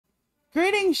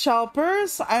Greetings,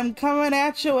 Shelpers. I'm coming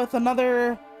at you with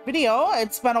another video.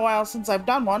 It's been a while since I've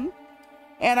done one.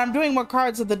 And I'm doing more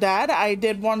Cards of the Dead. I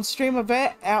did one stream of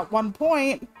it at one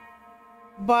point,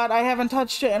 but I haven't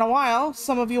touched it in a while.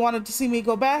 Some of you wanted to see me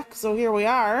go back, so here we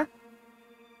are.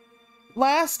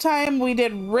 Last time we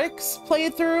did Rick's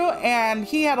playthrough, and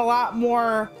he had a lot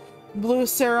more blue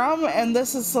serum, and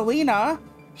this is Selena.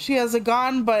 She has a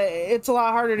gun, but it's a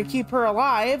lot harder to keep her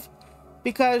alive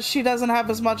because she doesn't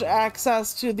have as much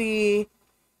access to the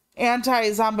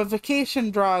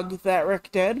anti-zombification drug that Rick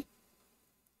did.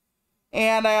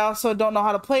 And I also don't know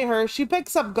how to play her. She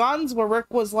picks up guns where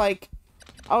Rick was like,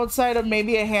 outside of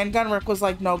maybe a handgun, Rick was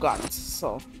like, no guns.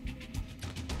 So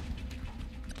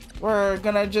we're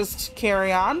gonna just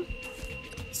carry on.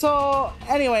 So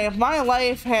anyway, my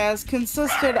life has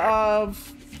consisted of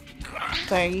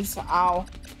things. Ow.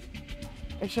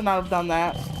 I should not have done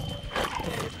that.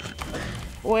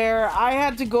 Where I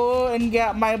had to go and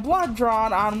get my blood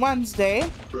drawn on Wednesday.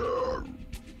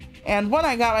 And when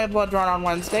I got my blood drawn on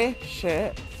Wednesday,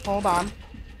 shit, hold on.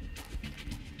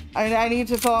 I need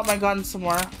to fill out my gun some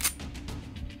more.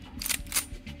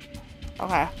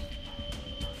 Okay.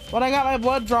 When I got my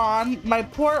blood drawn, my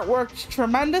port worked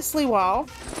tremendously well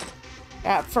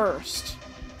at first.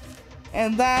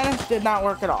 And then it did not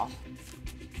work at all.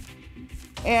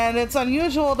 And it's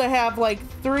unusual to have like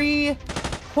 3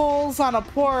 pulls on a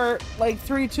port, like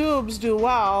 3 tubes do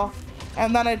well,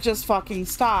 and then it just fucking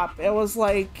stopped. It was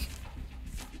like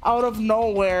out of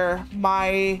nowhere,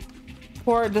 my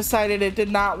port decided it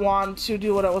did not want to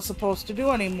do what it was supposed to do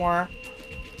anymore,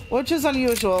 which is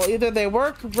unusual. Either they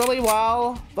work really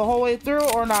well the whole way through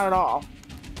or not at all.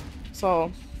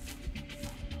 So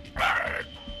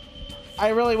I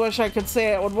really wish I could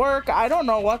say it would work. I don't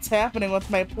know what's happening with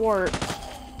my port.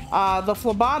 The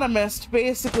phlebotomist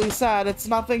basically said it's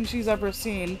nothing she's ever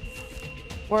seen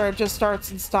where it just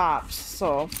starts and stops.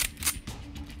 So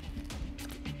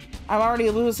I'm already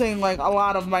losing like a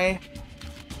lot of my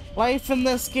life in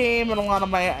this game and a lot of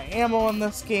my ammo in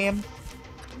this game.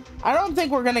 I don't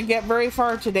think we're gonna get very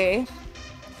far today,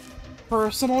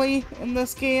 personally, in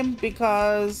this game,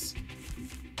 because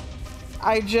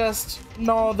I just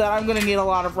know that I'm gonna need a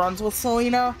lot of runs with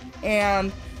Selena,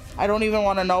 and I don't even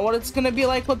want to know what it's gonna be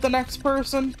like with the next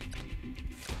person,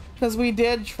 because we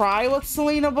did try with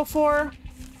Selena before.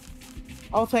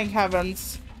 Oh, thank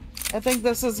heavens. I think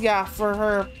this is, yeah, for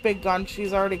her big gun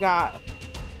she's already got.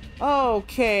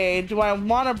 Okay, do I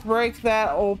want to break that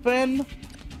open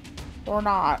or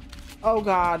not? Oh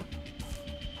god.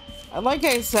 Like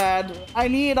I said, I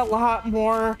need a lot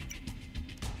more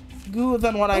goo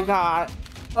than what I got.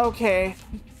 Okay.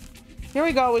 Here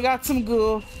we go, we got some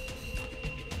goo.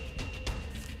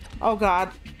 Oh god.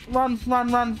 Run,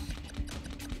 run, run.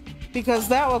 Because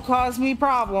that will cause me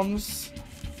problems.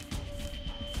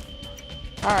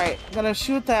 Alright, gonna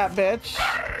shoot that bitch.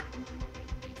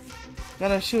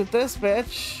 Gonna shoot this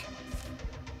bitch.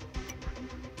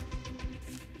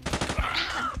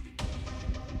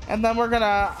 And then we're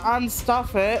gonna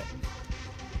unstuff it.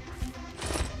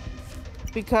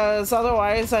 Because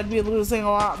otherwise I'd be losing a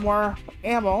lot more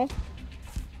ammo.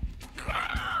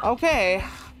 Okay.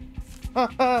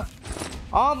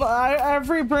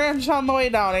 Every branch on the way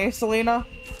down, eh, Selena?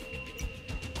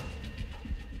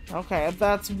 Okay,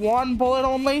 that's 1 bullet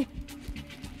only.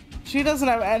 She doesn't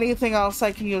have anything else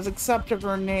I can use except a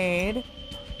grenade.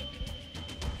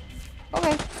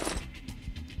 Okay.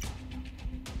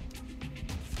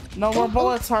 No more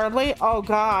bullets, hardly. Oh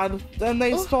god. Then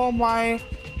they stole my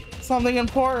something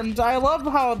important. I love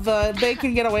how they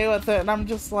can get away with it, and I'm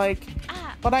just like,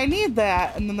 but I need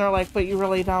that. And then they're like, but you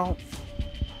really don't.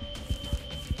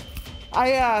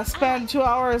 I spent 2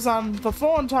 hours on the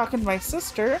phone talking to my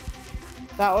sister.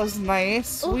 That was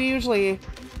nice. We usually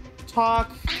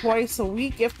talk twice a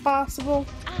week if possible.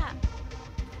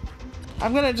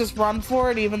 I'm gonna just run for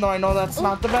it, even though I know that's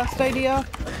not the best idea.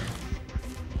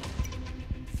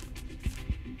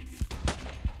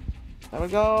 There we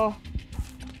go.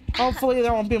 Hopefully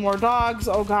there won't be more dogs.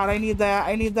 Oh god, I need that.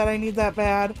 I need that. I need that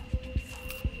bad.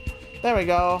 There we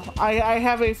go. I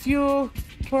have a few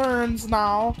turns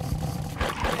now.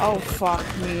 Oh fuck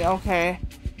me. Okay.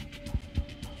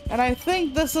 And I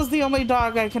think this is the only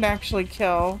dog I can actually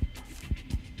kill.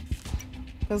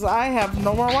 Because I have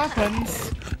no more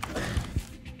weapons.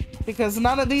 Because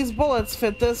none of these bullets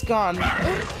fit this gun.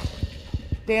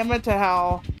 Damn it to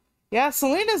hell. Yeah,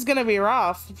 Selena's gonna be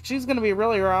rough. She's gonna be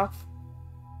really rough.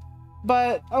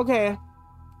 But, okay.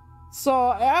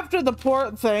 So, after the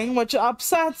port thing, which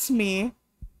upsets me,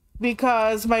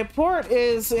 because my port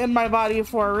is in my body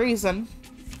for a reason.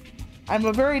 I'm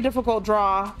a very difficult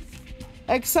draw.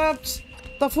 Except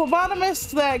The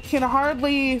phlebotomist that can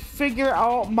hardly figure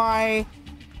out my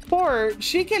port,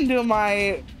 she can do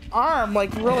my arm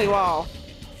like really well.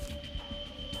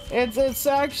 It's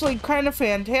actually kind of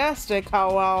fantastic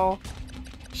how well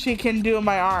she can do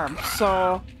my arm.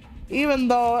 So even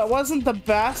though it wasn't the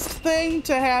best thing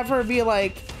to have her be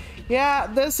like, yeah,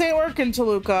 this ain't working,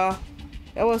 Toluca,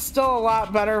 it was still a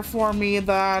lot better for me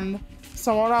than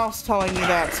someone else telling me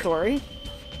that story.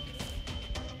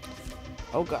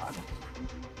 Oh god.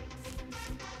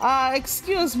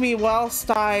 Excuse me whilst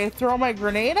I throw my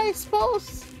grenade, I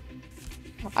suppose?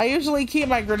 I usually keep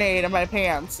my grenade in my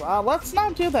pants. Let's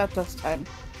not do that this time.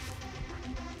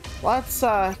 Let's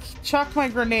chuck my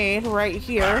grenade right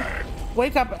here.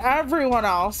 Wake up everyone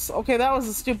else. Okay, that was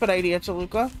a stupid idea,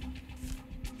 Toluca.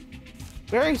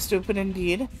 Very stupid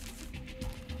indeed.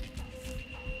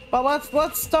 But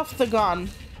let's stuff the gun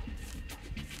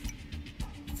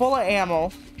full of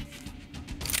ammo.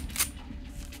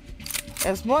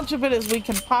 As much of it as we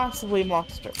can possibly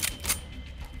muster.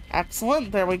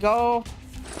 Excellent, there we go.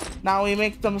 Now we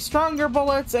make them stronger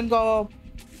bullets and go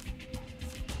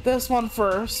this one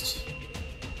first.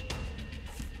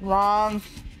 Wrong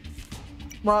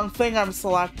thing I'm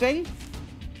selecting.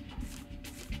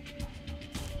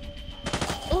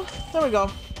 Oh, there we go.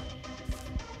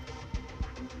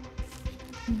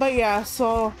 But yeah,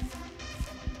 so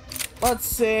let's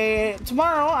see.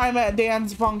 Tomorrow I'm at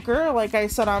Dan's bunker, like I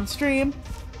said on stream.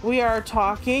 We are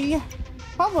talking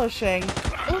publishing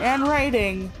and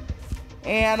writing.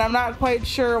 And I'm not quite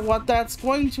sure what that's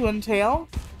going to entail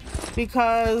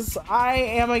because I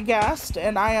am a guest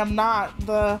and I am not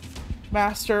the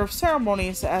master of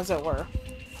ceremonies, as it were.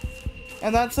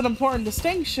 And that's an important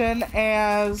distinction,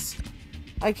 as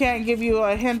I can't give you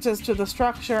a hint as to the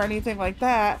structure or anything like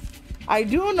that. I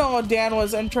do know Dan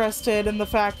was interested in the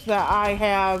fact that I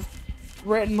have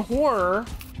written horror,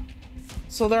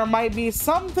 so there might be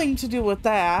something to do with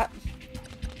that.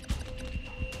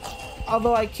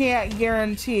 Although I can't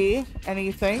guarantee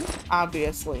anything,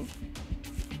 obviously.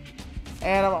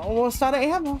 And I'm almost out of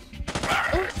ammo.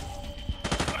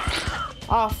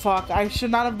 Oh, fuck. I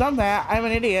should not have done that. I'm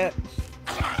an idiot.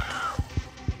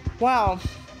 Wow.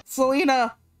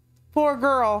 Selena, poor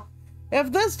girl.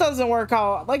 If this doesn't work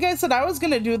out, like I said, I was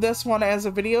going to do this one as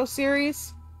a video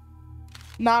series,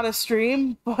 not a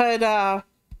stream, but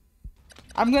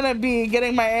I'm going to be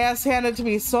getting my ass handed to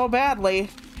me so badly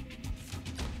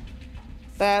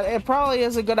that it probably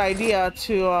is a good idea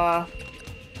to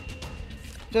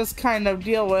just kind of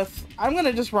deal with. I'm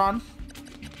gonna just run.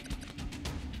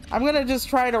 I'm gonna just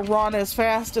try to run as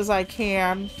fast as I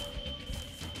can.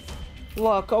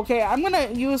 Look, okay, I'm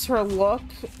gonna use her look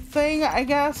thing, I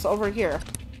guess, over here.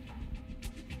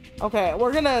 Okay,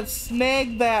 we're gonna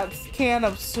snag that can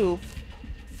of soup.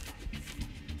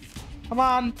 Come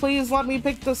on, please let me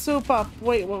pick the soup up.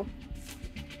 Wait, well,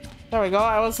 there we go.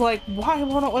 I was like, why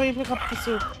won't it let me pick up the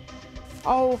soup?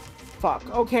 Oh, fuck.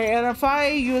 Okay, and if I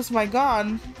use my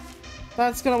gun,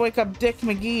 that's gonna wake up Dick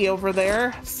McGee over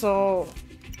there, so...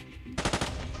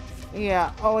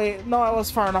 yeah. Oh, wait. No, I was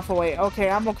far enough away. Okay,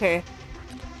 I'm okay.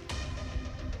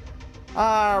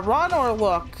 Run or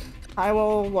look? I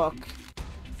will look.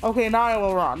 Okay, now I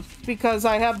will run. Because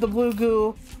I have the blue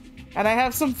goo, and I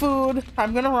have some food.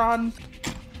 I'm gonna run.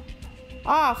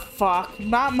 Ah, fuck.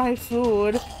 Not my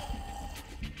food.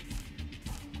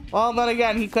 Well, then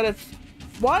again, he could have...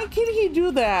 why can he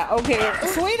do that? Okay,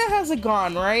 Selena has a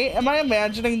gun, right? Am I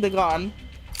imagining the gun?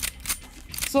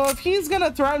 So if he's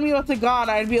gonna threaten me with a gun,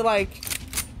 I'd be like,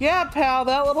 yeah, pal,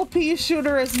 that little pea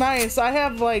shooter is nice. I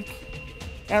have, like,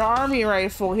 an army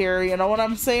rifle here, you know what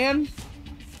I'm saying?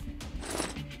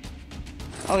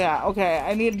 Oh, yeah, okay.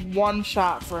 I need one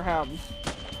shot for him.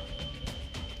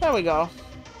 There we go.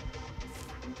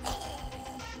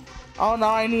 Oh, no,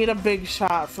 I need a big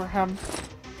shot for him.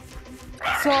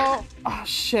 So, oh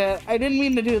shit, I didn't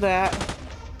mean to do that.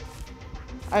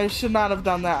 I should not have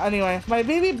done that. Anyway, my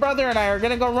baby brother and I are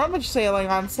gonna go rummage sailing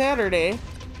on Saturday.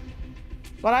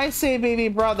 When I say baby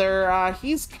brother,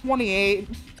 he's 28.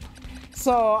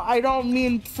 So I don't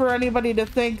mean for anybody to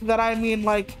think that I mean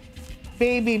like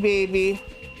baby.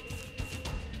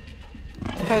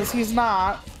 Because he's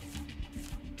not.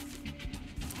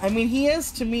 I mean, he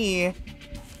is to me.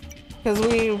 Because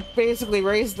we basically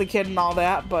raised the kid and all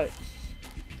that, but...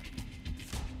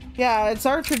 yeah, it's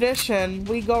our tradition.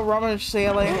 We go rummage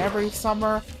sailing every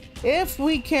summer. If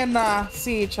we can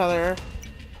see each other.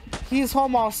 He's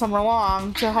home all summer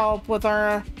long to help with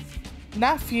our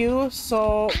nephew,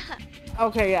 so...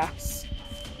 okay, yes.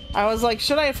 I was like,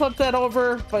 should I flip that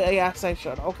over? But yes, I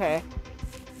should. Okay.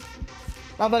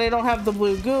 Now that I don't have the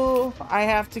blue goo, I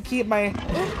have to keep my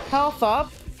health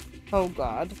up. Oh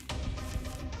god.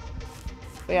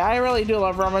 But yeah, I really do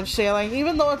love rummage sailing,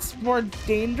 even though it's more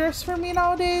dangerous for me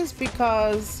nowadays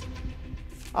because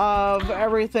of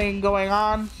everything going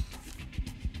on.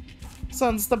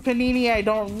 Since the panini, I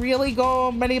don't really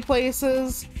go many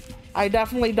places. I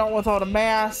definitely don't without a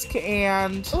mask,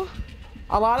 and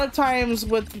a lot of times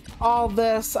with all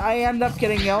this, I end up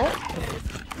getting ill.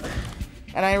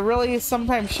 And I really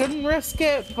sometimes shouldn't risk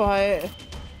it, but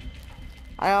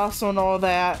I also know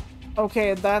that,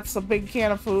 okay, that's a big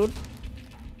can of food.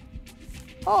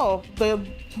 Oh,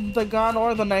 the gun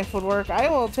or the knife would work. I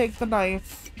will take the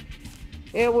knife.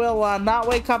 It will not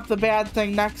wake up the bad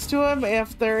thing next to him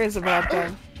if there is a bad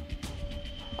thing.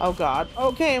 Oh god.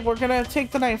 Okay, we're gonna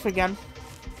take the knife again.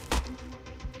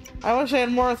 I wish I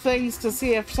had more things to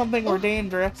see if something were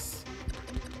dangerous.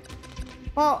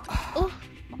 Well,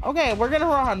 okay, we're gonna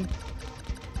run.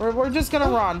 We're just gonna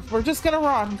run. We're just gonna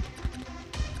run.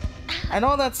 I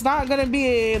know that's not gonna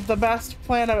be the best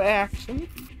plan of action.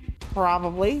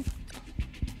 Probably.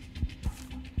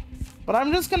 But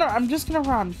I'm just gonna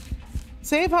run.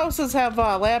 Safe houses have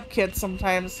lab kits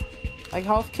sometimes, like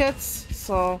health kits,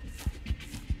 so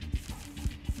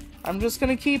I'm just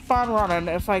gonna keep on running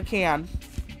if I can.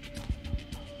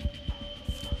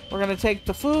 We're gonna take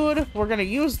the food, we're gonna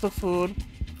use the food,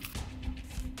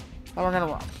 and we're gonna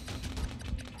run.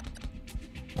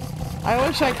 I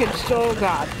wish I could, oh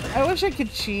god, I wish I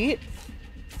could cheat.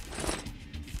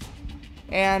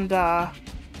 And,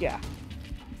 yeah.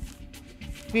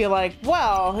 Be like,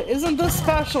 well, isn't this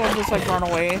special? And just, like, run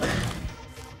away.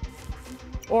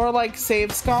 Or, like,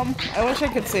 save scum. I wish I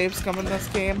could save scum in this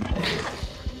game.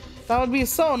 That would be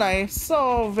so nice.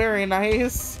 So very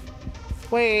nice.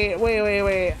 Wait.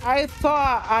 I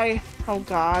thought I... Oh,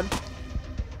 God.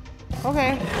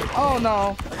 Okay. Oh,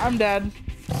 no. I'm dead.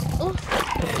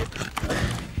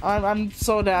 I'm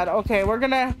so dead. Okay, we're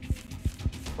gonna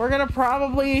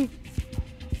probably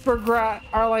regret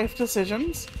our life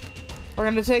decisions. We're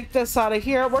gonna take this out of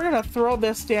here. We're gonna throw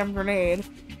this damn grenade.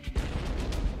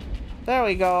 There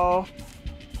we go.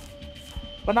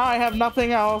 But now I have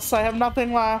nothing else. I have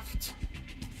nothing left.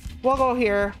 We'll go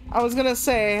here. I was gonna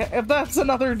say, if that's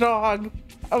another dog,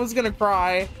 I was gonna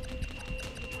cry.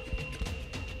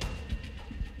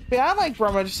 But yeah, I like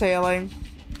rummage sailing.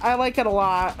 I like it a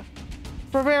lot.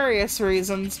 For various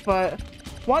reasons, but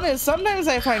one is sometimes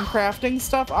I find crafting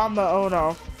stuff on the... Oh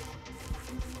no.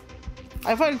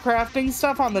 I find crafting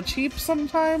stuff on the cheap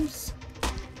sometimes.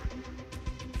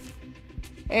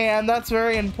 And that's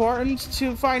very important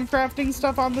to find crafting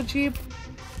stuff on the cheap.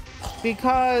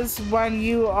 Because when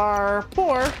you are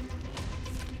poor,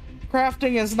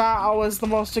 crafting is not always the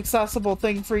most accessible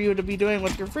thing for you to be doing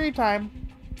with your free time.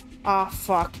 Ah,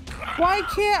 fuck. Why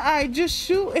can't I just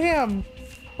shoot him?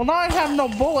 Well, now I have no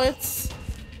bullets.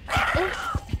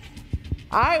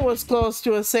 I was close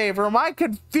to a save room. I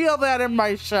could feel that in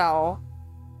my shell.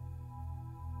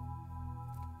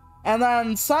 And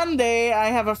then Sunday, I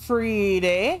have a free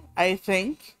day, I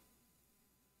think.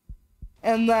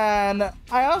 And then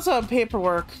I also have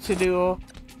paperwork to do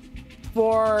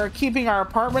for keeping our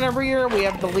apartment every year. We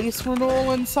have the lease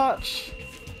renewal and such.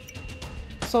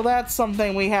 So that's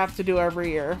something we have to do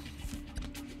every year.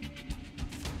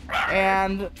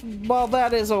 And, well,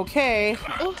 that is okay.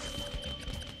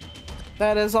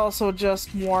 That is also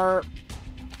just more...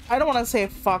 I don't want to say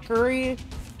fuckery,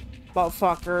 but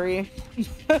fuckery.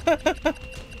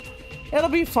 It'll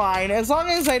be fine. As long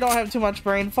as I don't have too much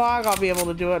brain fog, I'll be able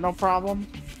to do it, no problem.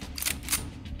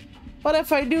 But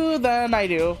if I do, then I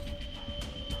do.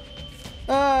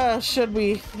 Should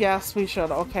we? Yes, we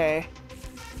should. Okay.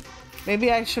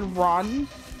 Maybe I should run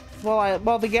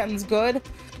while the getting's good.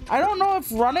 I don't know if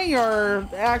running or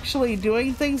actually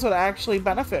doing things would actually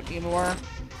benefit me more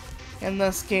in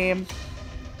this game.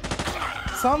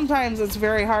 Sometimes it's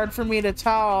very hard for me to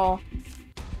tell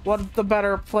what the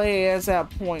better play is at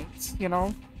points, you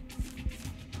know?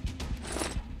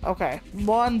 Okay,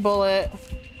 one bullet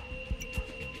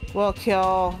will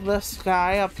kill this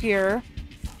guy up here.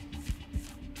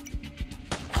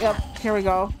 Yep, here we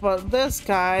go. But this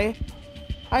guy,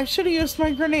 I should have used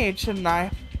my grenade, shouldn't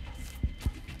I?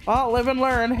 Well, live and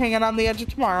learn, hanging on the edge of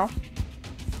tomorrow.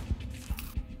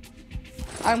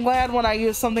 I'm glad when I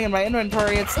use something in my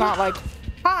inventory, it's not like,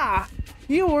 ha!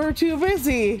 You were too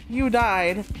busy! You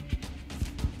died.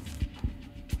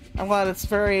 I'm glad it's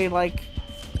very, like,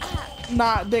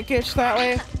 not dickish that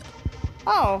way.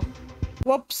 Oh.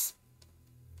 Whoops.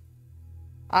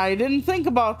 I didn't think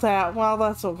about that. Well,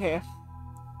 that's okay.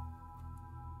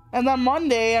 And then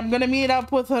Monday, I'm gonna meet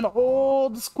up with an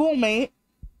old schoolmate.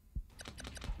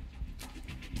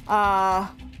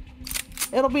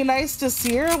 it'll be nice to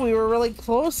see her. We were really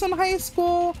close in high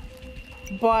school,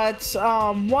 but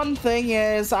one thing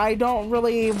is I don't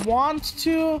really want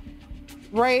to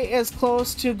write as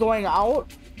close to going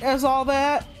out as all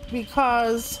that,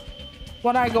 because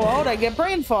when I go out I get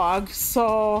brain fog,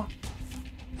 so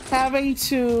having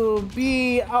to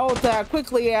be out that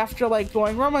quickly after like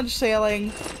going rummage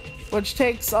sailing, which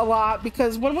takes a lot,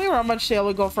 because when we rummage sail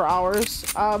we go for hours,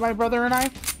 my brother and I.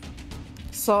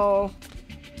 So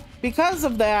because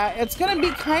of that, it's gonna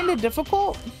be kind of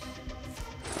difficult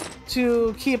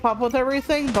to keep up with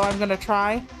everything, though I'm gonna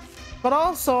try. But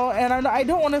also, and I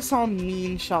don't want to sound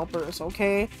mean, Shelpers,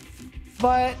 okay?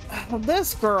 But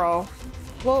this girl,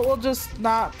 we'll just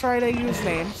not try to use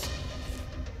names,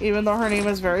 even though her name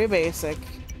is very basic.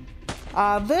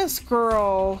 This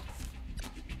girl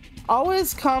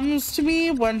always comes to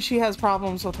me when she has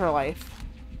problems with her life,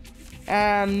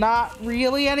 and not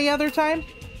really any other time,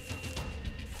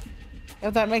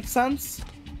 if that makes sense.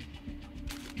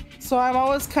 So I'm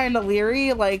always kind of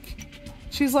leery, like,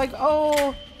 she's like,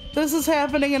 oh, this is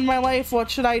happening in my life,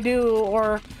 what should I do?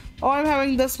 Or, oh, I'm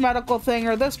having this medical thing,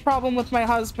 or this problem with my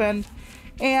husband.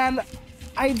 And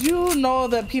I do know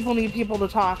that people need people to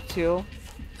talk to,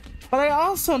 but I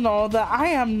also know that I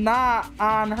am not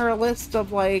on her list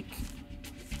of, like,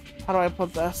 how do I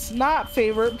put this? Not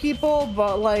favorite people,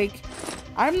 but like,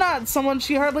 I'm not someone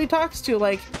she hardly talks to.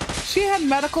 Like, she had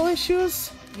medical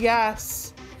issues.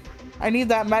 Yes, I need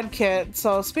that med kit.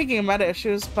 So speaking of med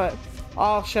issues, but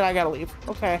oh shit, I gotta leave.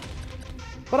 Okay.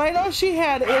 But I know she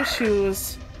had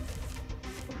issues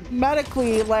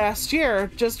medically last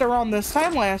year, just around this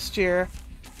time last year.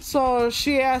 So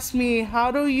she asked me,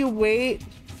 how do you wait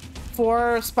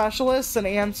for specialists and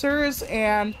answers?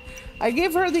 And I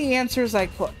gave her the answers I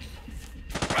could.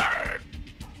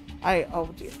 Oh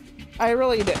dear. I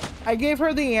really did. I gave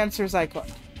her the answers I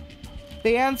could.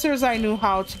 The answers I knew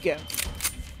how to give.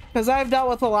 Because I've dealt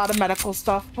with a lot of medical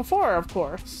stuff before, of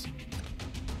course.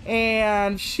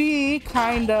 And she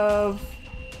kind of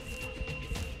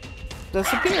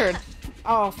disappeared.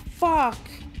 Oh, fuck.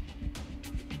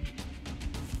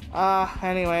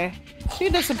 Anyway. She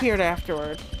disappeared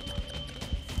afterward.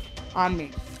 On me.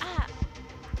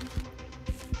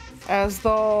 As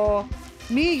though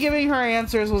me giving her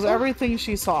answers was everything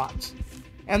she sought.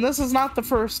 And this is not the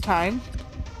first time.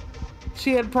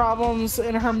 She had problems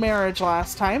in her marriage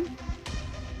last time.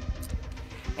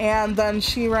 And then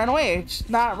she ran away.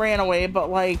 Not ran away,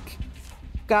 but like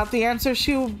got the answer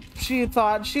she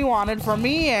thought she wanted from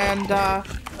me, and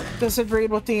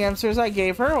disagreed with the answers I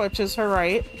gave her, which is her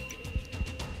right.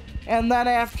 And then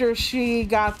after she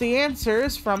got the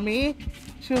answers from me,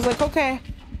 she was like, okay,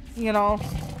 you know,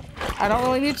 I don't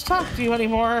really need to talk to you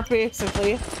anymore,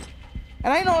 basically.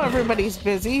 And I know everybody's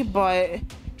busy, but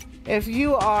if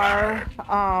you are,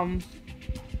 oh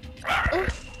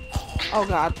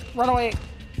god, run away.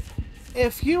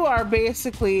 If you are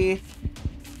basically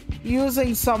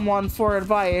using someone for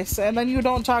advice and then you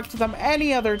don't talk to them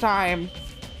any other time,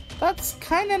 that's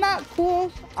kind of not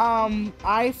cool,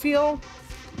 I feel.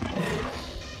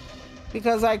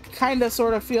 Because I kind of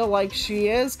sort of feel like she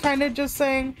is kind of just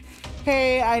saying,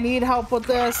 hey, I need help with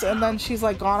this, and then she's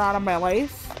like gone out of my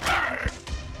life.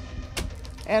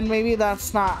 And maybe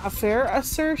that's not a fair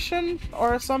assertion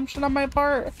or assumption on my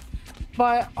part,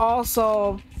 but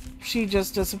also she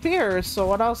just disappears, so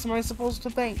what else am I supposed to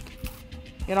think?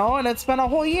 You know, and it's been a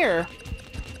whole year.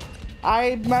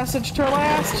 I messaged her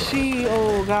last,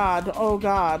 oh god, oh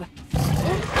god.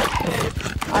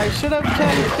 I should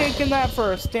have taken that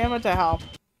first, damn it to hell.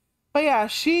 But yeah,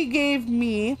 she gave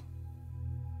me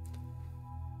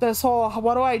this whole,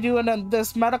 what do I do in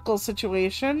this medical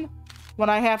situation when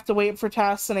I have to wait for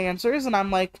tests and answers? And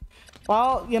I'm like,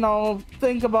 well, you know,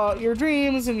 think about your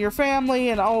dreams and your family,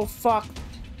 and oh fuck,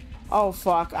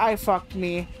 I fucked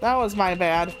me. That was my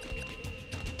bad.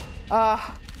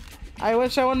 I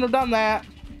wish I wouldn't have done that.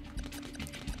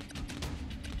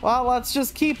 Well, let's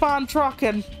just keep on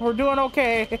trucking. We're doing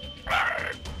okay.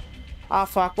 Ah,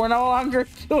 fuck. We're no longer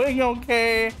doing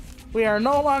okay. We are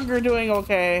no longer doing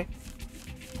okay.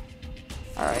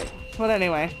 Alright. But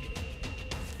anyway.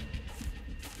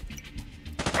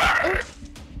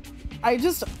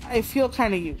 I feel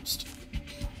kind of used.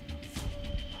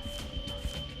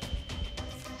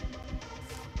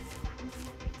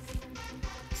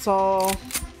 So,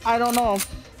 I don't know.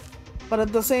 But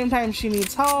at the same time, she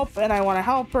needs help, and I want to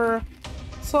help her.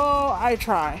 So, I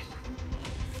try.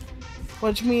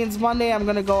 Which means Monday I'm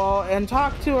going to go out and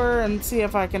talk to her and see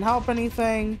if I can help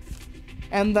anything.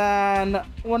 And then,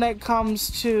 when it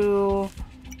comes to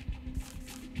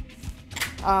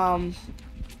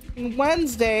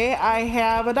Wednesday, I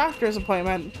have a doctor's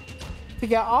appointment. to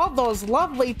get all those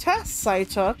lovely tests I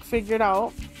took figured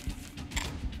out.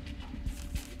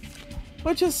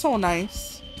 Which is so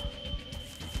nice.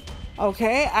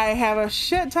 Okay, I have a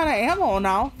shit ton of ammo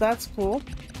now. That's cool.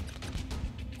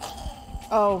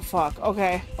 Oh, fuck.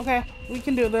 Okay, okay. We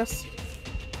can do this.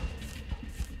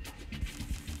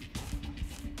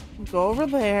 Go over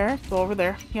there. Go over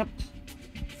there. Yep.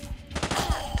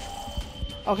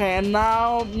 Okay, and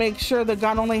now make sure the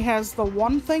gun only has the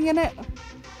one thing in it.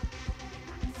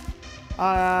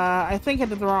 I think I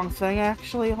did the wrong thing,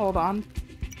 actually. Hold on.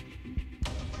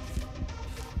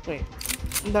 Wait.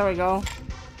 There we go.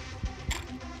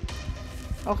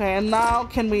 Okay, and now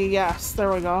can we... Yes,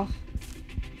 there we go.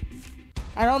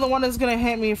 I know the one is gonna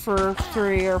hit me for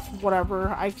 3 or whatever.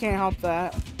 I can't help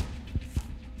that.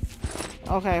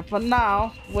 Okay, but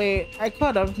now... Wait, I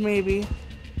could have, maybe.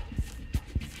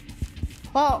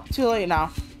 Well, too late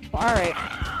now. Alright.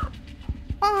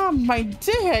 Ah, my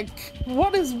dick!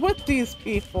 What is with these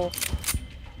people?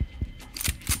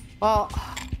 Well,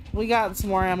 we got some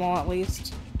more ammo at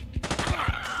least.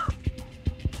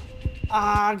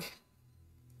 Ugh.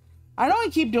 I know I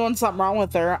keep doing something wrong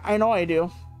with her. I know I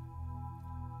do.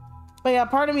 But yeah,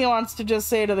 part of me wants to just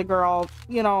say to the girl,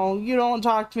 you know, you don't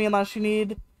talk to me unless you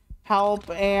need help,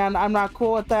 and I'm not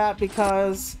cool with that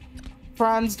because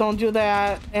friends don't do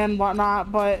that and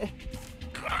whatnot, but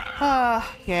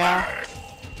yeah.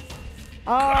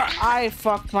 I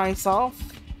fucked myself.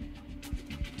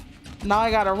 Now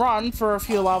I gotta run for a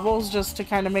few levels just to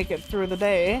kind of make it through the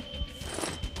day.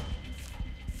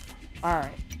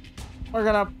 Alright. We're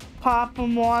gonna pop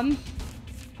him one.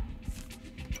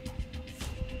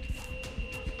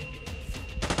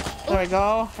 There we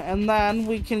go. And then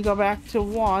we can go back to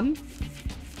 1.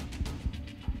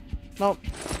 Nope.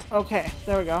 Okay,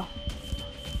 there we go.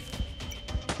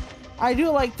 I do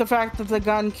like the fact that the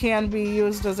gun can be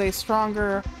used as a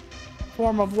stronger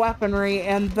form of weaponry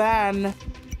and then,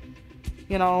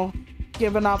 you know,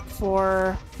 given up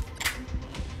for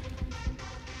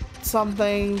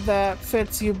something that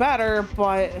fits you better,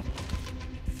 but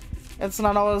it's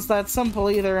not always that simple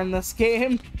either in this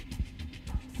game.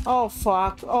 Oh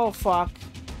fuck, oh fuck.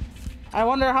 I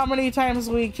wonder how many times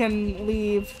we can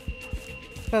leave,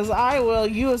 because I will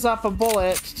use up a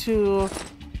bullet to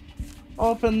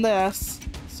open this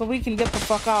so we can get the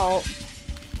fuck out.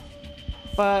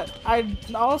 But I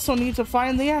also need to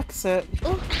find the exit.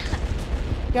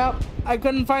 Yep, I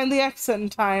couldn't find the exit in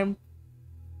time.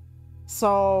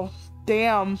 So,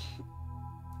 damn.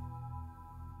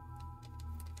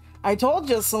 I told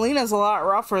you, Selena's a lot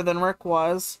rougher than Rick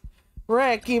was.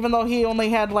 Rick, even though he only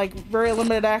had, like, very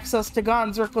limited access to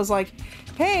guns, Rick was like,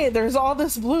 hey, there's all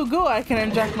this blue goo I can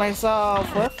inject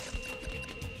myself with.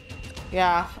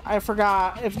 Yeah, I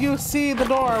forgot. If you see the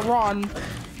door, run.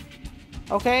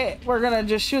 Okay, we're gonna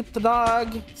just shoot the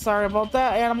dog. Sorry about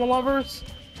that, animal lovers.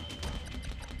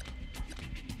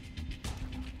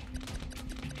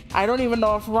 I don't even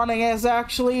know if running is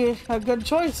actually a good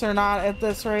choice or not at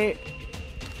this rate.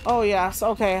 Oh, yes.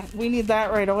 Okay, we need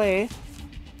that right away.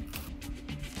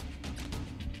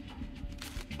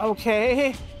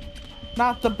 Okay.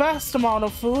 Not the best amount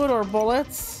of food or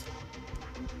bullets.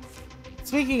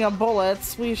 Speaking of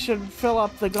bullets, we should fill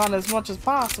up the gun as much as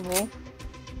possible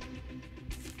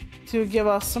to give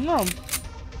us some room.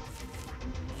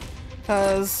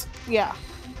 Because, yeah.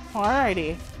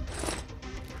 Alrighty.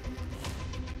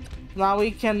 Now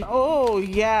we can... Oh,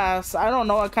 yes. I don't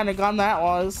know what kind of gun that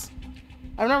was.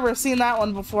 I've never seen that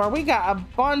one before. We got a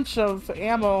bunch of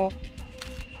ammo.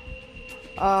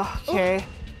 Okay.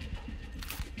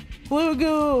 Blue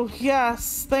goo!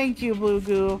 Yes! Thank you, blue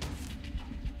goo.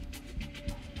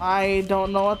 I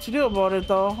don't know what to do about it,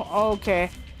 though. Okay.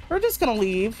 We're just gonna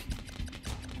leave.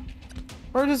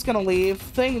 We're just gonna leave.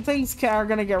 Things are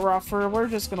gonna get rougher. We're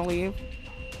just gonna leave.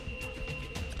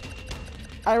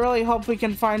 I really hope we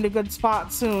can find a good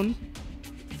spot soon.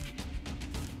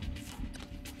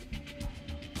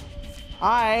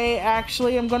 I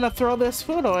actually am gonna throw this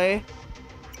food away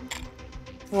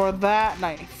for that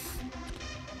knife.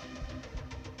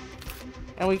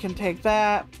 And we can take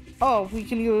that. Oh, we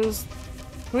can use...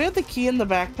 Do we have the key in the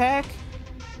backpack?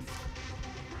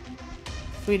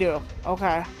 We do.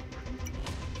 Okay.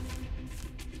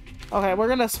 Okay, we're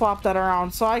gonna swap that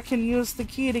around so I can use the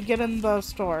key to get in the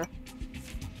store.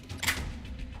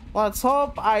 Let's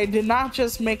hope I did not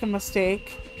just make a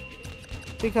mistake.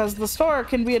 Because the store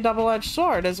can be a double-edged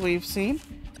sword, as we've seen.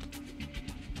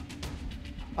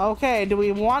 Okay, do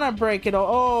we want to break it?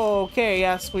 Oh, okay,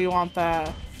 yes, we want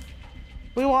that.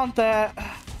 We want that.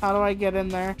 How do I get in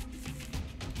there?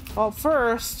 Well,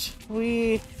 first,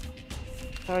 we...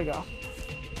 There we go.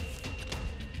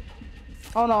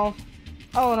 Oh, no.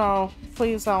 Oh no,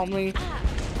 please help me.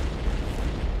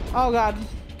 Oh god,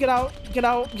 get out, get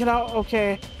out, get out.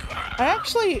 Okay. I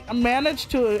actually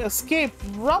managed to escape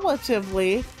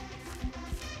relatively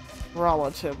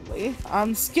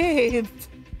unscathed,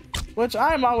 which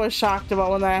I'm always shocked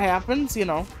about when that happens, you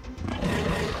know.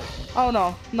 Oh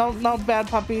no, no bad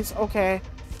puppies. Okay.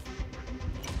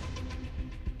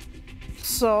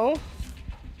 So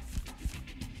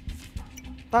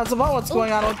that's about what's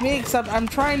going on with me, except I'm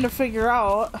trying to figure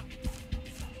out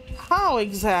how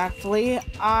exactly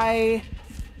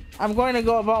I'm going to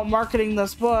go about marketing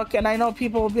this book, and I know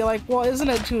people will be like, well, isn't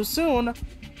it too soon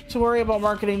to worry about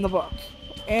marketing the book?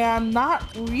 And not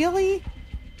really.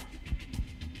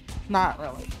 Not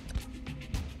really.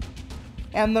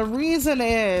 And the reason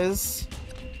is...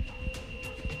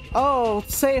 Oh,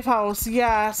 safe house,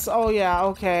 yes. Oh yeah,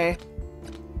 okay.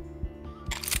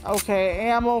 Okay,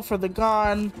 ammo for the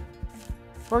gun.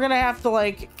 We're gonna have to,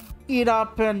 like, eat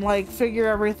up and, like, figure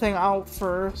everything out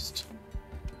first.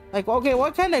 Like, okay,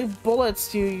 what kind of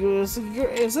bullets do you use?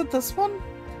 Is it this one?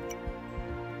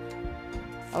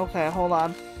 Okay, hold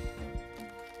on.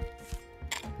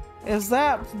 Is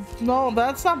that... No,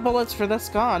 that's not bullets for this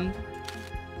gun.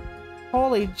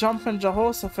 Holy jumpin'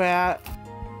 Jehoshaphat.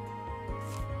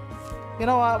 You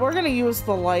know what? We're gonna use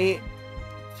the light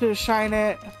to shine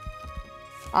it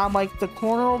on, like, the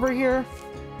corner over here.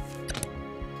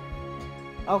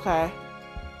 Okay.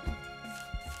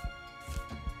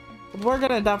 We're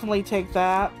gonna definitely take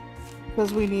that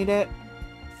because we need it.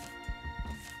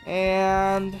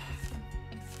 And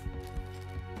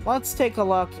let's take a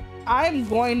look. I'm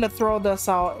going to throw this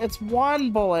out. It's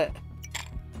one bullet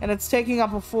and it's taking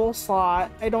up a full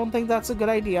slot. I don't think that's a good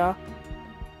idea.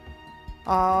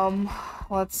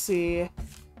 Let's see.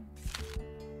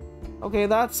 Okay,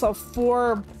 that's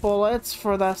 4 bullets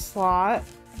for that slot.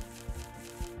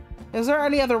 Is there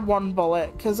any other 1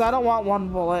 bullet? Because I don't want 1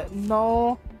 bullet.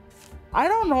 No. I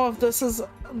don't know if this is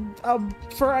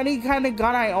for any kind of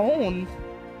gun I own.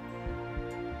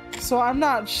 So I'm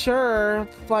not sure,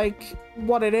 like,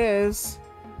 what it is.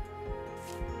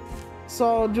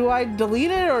 So do I delete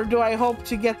it or do I hope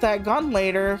to get that gun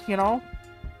later, you know?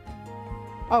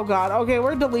 Oh god, okay,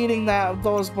 we're deleting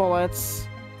those bullets.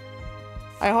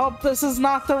 I hope this is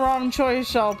not the wrong choice,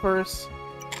 Shelpers.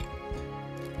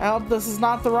 I hope this is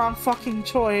not the wrong fucking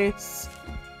choice.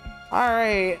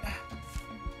 Alright.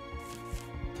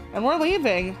 And we're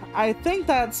leaving. I think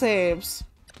that saves.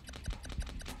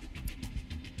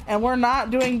 And we're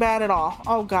not doing bad at all.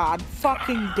 Oh god,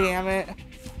 fucking damn it.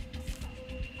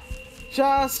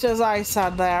 Just as I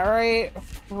said that, right?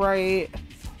 Right.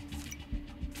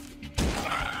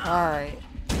 Alright.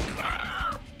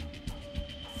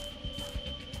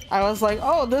 I was like,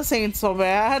 oh, this ain't so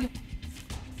bad.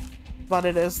 But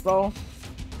it is, though.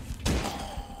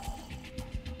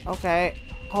 Okay.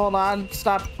 Hold on.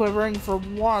 Stop quivering for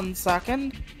 1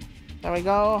 second. There we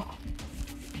go.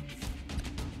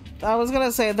 I was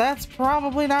gonna say, that's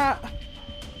probably not...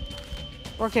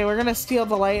 Okay, we're gonna steal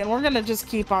the light, and we're gonna just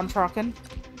keep on trucking.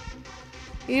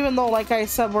 Even though, like I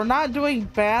said, we're not doing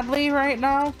badly right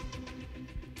now.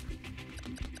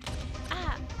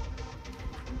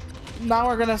 Now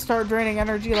we're gonna start draining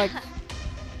energy like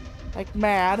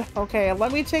mad. Okay,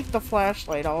 let me take the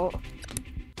flashlight out.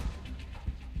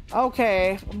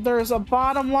 Okay, there's a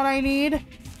bottom one I need.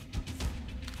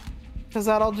 Because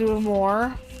that'll do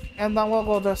more. And then we'll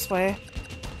go this way.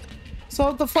 So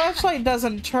if the flashlight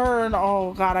doesn't turn...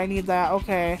 Oh god, I need that.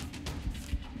 Okay.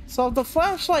 So if the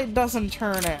flashlight doesn't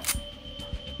turn it...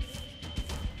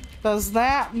 Does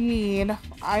that mean...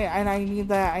 I need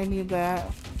that, I need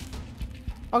that.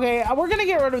 Okay, we're gonna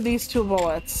get rid of these 2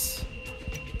 bullets.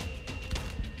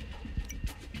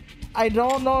 I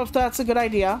don't know if that's a good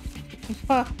idea.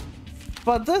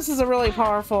 But this is a really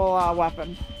powerful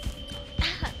weapon.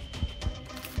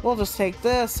 We'll just take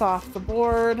this off the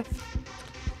board.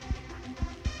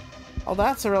 Oh,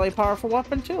 that's a really powerful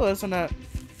weapon too, isn't it?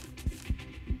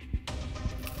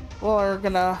 Well, we're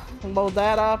gonna load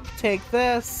that up, take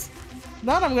this.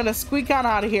 Then I'm gonna squeak on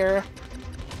out of here.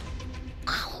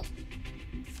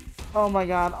 Oh my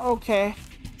god, okay.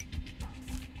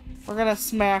 We're gonna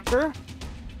smack her.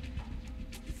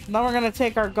 And then we're gonna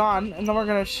take our gun, and then we're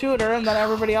gonna shoot her, and then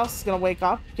everybody else is gonna wake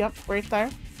up. Yep, right there.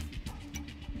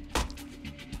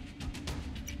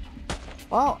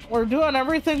 Well, we're doing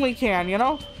everything we can, you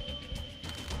know?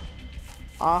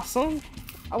 Awesome.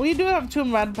 We do have 2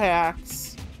 med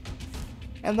packs.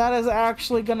 And that is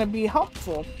actually gonna be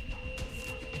helpful.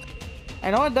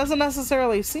 I know it doesn't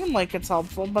necessarily seem like it's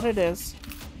helpful, but it is.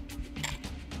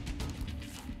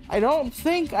 I don't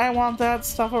think I want that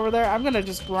stuff over there. I'm gonna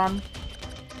just run.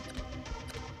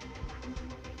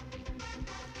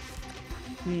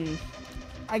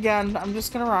 Again, I'm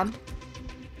just gonna run.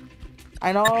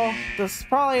 I know this is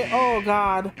probably... Oh,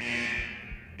 God.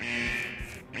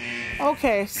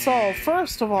 Okay, so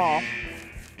first of all,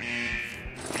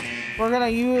 we're gonna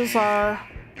use our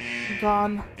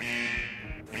gun.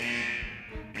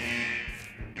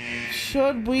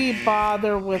 Should we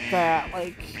bother with that?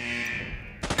 Like...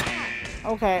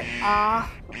 Okay,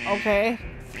 okay.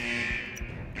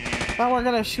 Now we're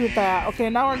gonna shoot that. Okay,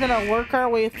 now we're gonna work our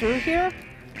way through here.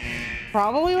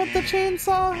 Probably with the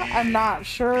chainsaw? I'm not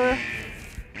sure.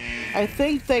 I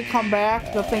think they come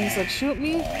back, the things that shoot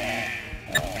me.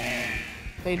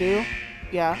 They do?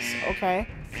 Yes, okay.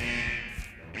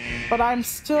 But I'm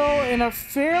still in a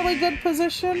fairly good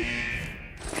position.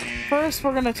 First,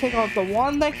 we're gonna take out the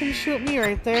one that can shoot me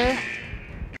right there.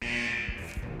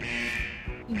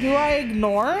 Do I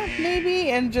ignore, maybe,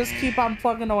 and just keep on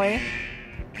plugging away?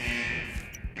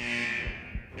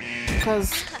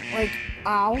 Because, like,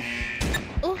 ow.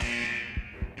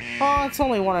 Oh, it's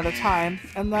only one at a time.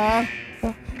 And then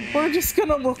we're just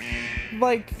gonna,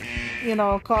 like, you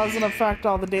know, cause and effect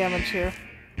all the damage here.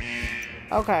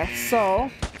 Okay, so...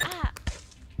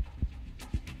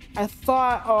 I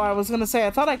thought... Oh, I was gonna say,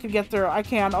 I thought I could get through. I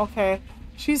can, okay.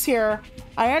 She's here.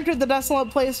 I entered the desolate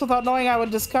place without knowing I would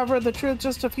discover the truth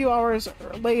just a few hours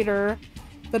later.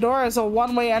 The door is a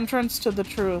one-way entrance to the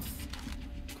truth.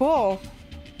 Cool.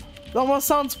 It almost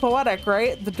sounds poetic,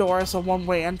 right? The door is a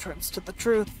one-way entrance to the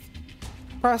truth.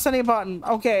 Press any button.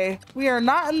 Okay, we are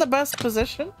not in the best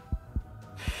position.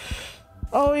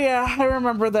 Oh yeah, I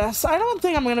remember this. I don't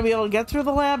think I'm gonna be able to get through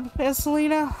the lab as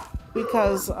Selena.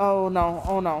 Because, oh no,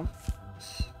 oh no.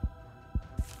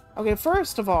 Okay,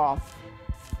 first of all,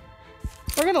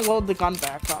 we're gonna load the gun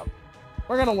back up.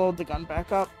 We're gonna load the gun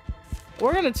back up.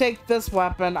 We're gonna take this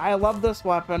weapon. I love this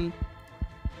weapon.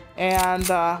 And,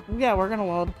 yeah, we're gonna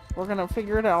load. We're gonna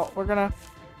figure it out. We're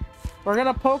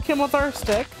gonna poke him with our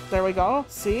stick. There we go.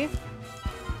 See?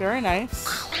 Very nice.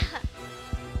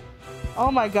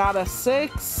 Oh my god, a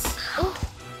 6.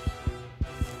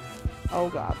 Oh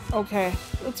god. Okay.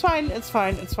 It's fine. It's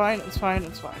fine. It's fine. It's fine.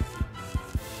 It's fine.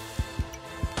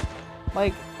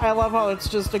 Like, I love how it's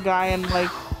just a guy in, like,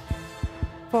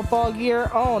 football gear.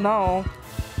 Oh no.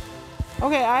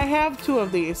 Okay, I have 2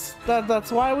 of these.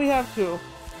 That's why we have 2.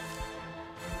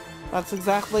 That's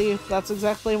exactly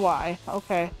why.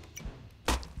 Okay.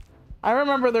 I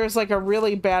remember there's like a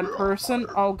really bad person.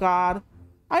 Oh god.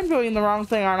 I'm doing the wrong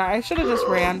thing, aren't I? I should have just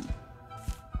ran.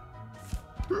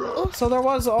 So there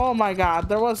was, oh my god,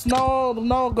 there was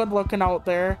no good looking out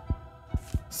there.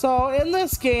 So in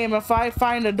this game, if I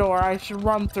find a door, I should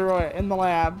run through it in the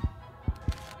lab.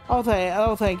 Oh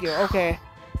thank you. Okay.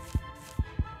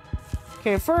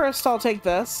 Okay, first I'll take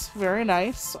this. Very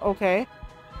nice. Okay.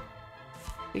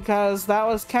 Because that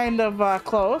was kind of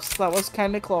close. That was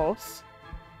kind of close.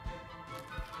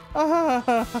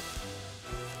 But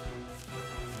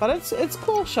it's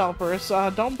cool,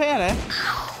 Shelpers. Don't panic.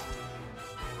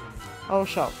 Oh,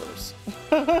 Shelpers.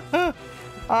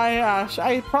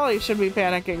 I probably should be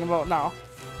panicking about now.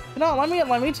 You know,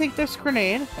 let me take this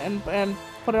grenade and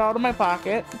put it out of my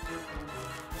pocket.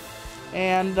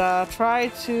 And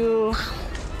try to,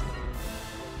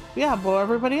 yeah, blow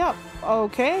everybody up.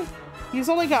 Okay. He's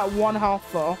only got 1 health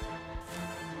though.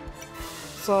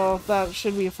 So that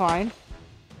should be fine.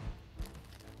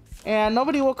 And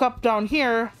nobody woke up down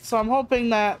here, so I'm hoping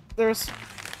that there's...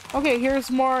 Okay,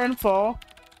 here's more info.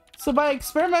 So by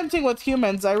experimenting with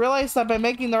humans, I realized that by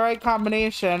making the right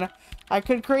combination, I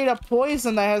could create a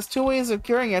poison that has 2 ways of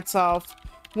curing itself.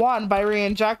 One, by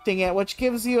re-injecting it, which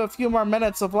gives you a few more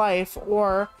minutes of life,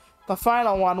 or the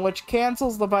final one, which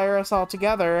cancels the virus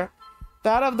altogether.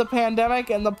 That of the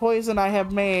pandemic and the poison I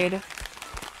have made.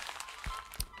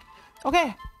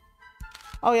 Okay.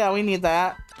 Oh yeah, we need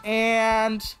that.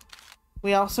 And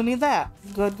we also need that.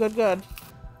 Good, good, good.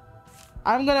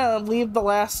 I'm gonna leave the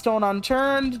last stone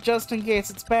unturned, just in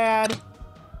case it's bad.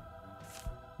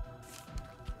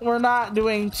 We're not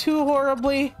doing too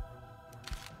horribly.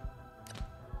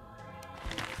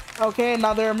 Okay,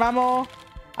 another memo.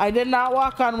 I did not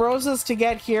walk on roses to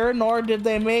get here, nor did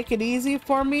they make it easy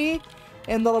for me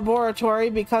in the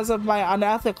laboratory because of my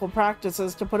unethical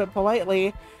practices, to put it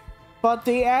politely. But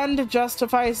the end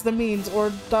justifies the means,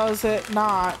 or does it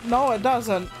not? No, it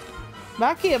doesn't.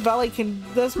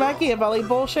 This Machiavelli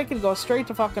bullshit can go straight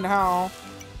to fucking hell.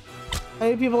 I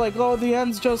hate people like, oh, the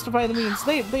ends justify the means.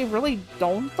 They really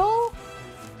don't, though?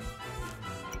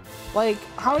 Like,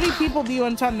 how many people do you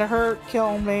intend to hurt,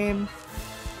 kill, maim?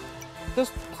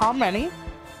 Just how many?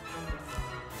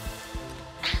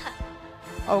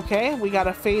 Okay, we got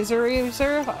a phaser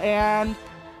razor, and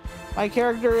My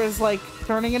character is like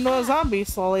turning into a zombie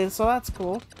slowly, so that's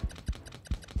cool.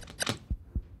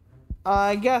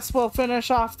 I guess we'll finish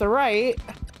off the right.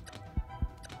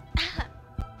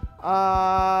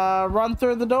 Run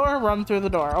through the door, run through the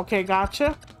door. Okay,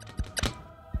 gotcha.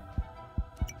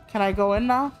 Can I go in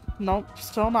now? Nope,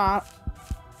 still not.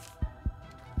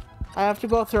 I have to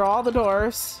go through all the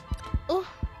doors. Ooh.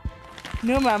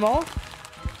 New memo.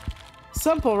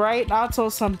 Simple, right? Not so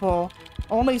simple.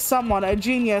 Only someone, a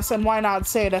genius, and why not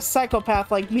say it, a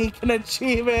psychopath like me can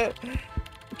achieve it.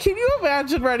 Can you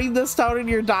imagine writing this down in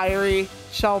your diary,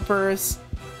 Shelpers?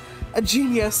 A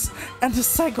genius and a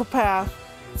psychopath.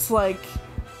 It's like,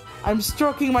 I'm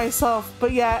stroking myself,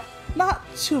 but yet not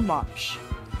too much.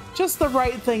 Just the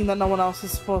right thing that no one else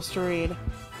is supposed to read.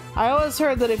 I always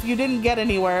heard that if you didn't get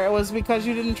anywhere, it was because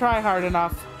you didn't try hard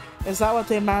enough. Is that what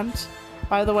they meant?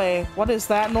 By the way, what is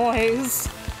that noise?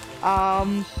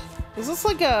 Is this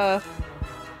like a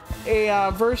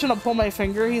version of Pull My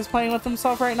Finger he's playing with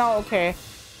himself right now? Okay.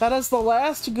 That is the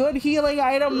last good healing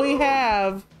item we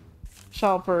have.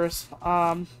 Shelpers.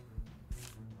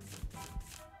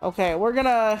 Okay, we're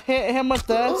gonna hit him with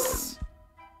this.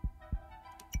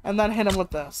 And then hit him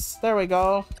with this. There we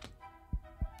go.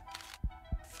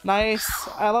 Nice.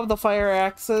 I love the fire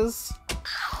axes.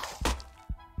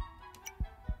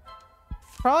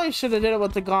 Probably should have did it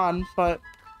with the gun, but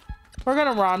we're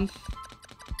gonna run.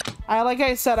 Like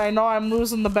I said, I know I'm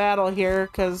losing the battle here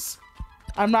because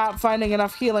I'm not finding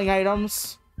enough healing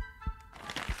items.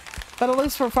 But at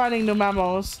least we're finding new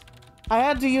memos. I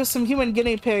had to use some human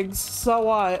guinea pigs, so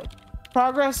what?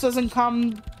 Progress doesn't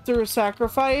come through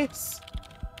sacrifice.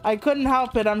 I couldn't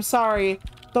help it, I'm sorry.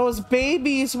 Those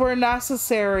babies were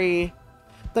necessary.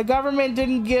 The government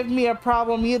didn't give me a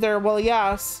problem either. Well,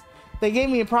 yes, they gave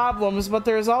me problems, but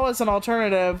there's always an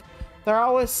alternative. There are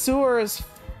always sewers.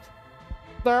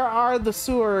 There are the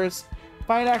sewers.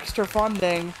 Find extra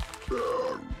funding.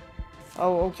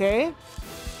 Oh, okay.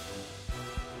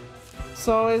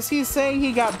 So is he saying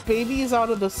he got babies out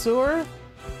of the sewer?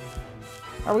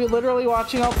 Are we literally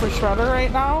watching out for Shredder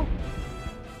right now?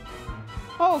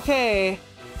 Okay.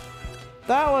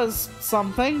 That was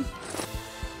something.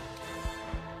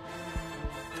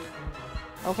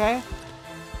 Okay.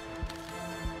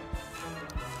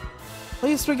 At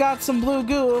least we got some blue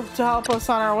goo to help us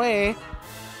on our way.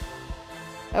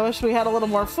 I wish we had a little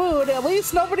more food. At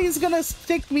least nobody's gonna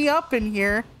stick me up in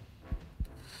here.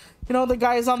 You know, the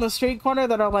guys on the street corner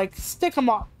that are like, stick them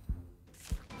up.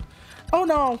 Oh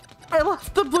no, I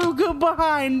left the blue goo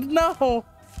behind. No.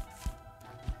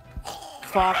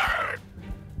 Fuck.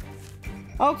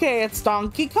 Okay, it's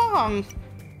Donkey Kong.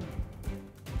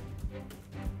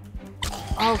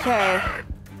 Okay.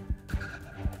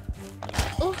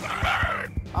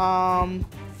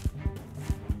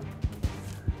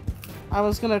 I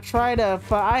was gonna try to,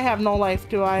 but I have no life,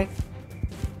 do I?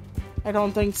 I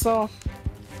don't think so.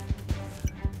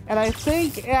 And I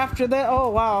think after that, oh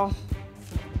wow.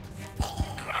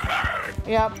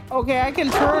 Yep, okay, I can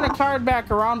turn a card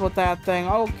back around with that thing.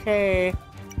 Okay.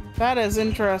 That is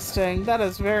interesting. That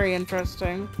is very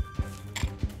interesting.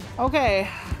 Okay,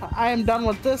 I am done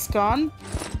with this gun.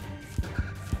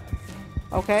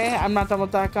 Okay, I'm not done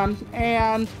with that gun.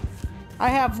 And I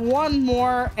have one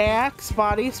more Axe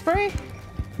body spray.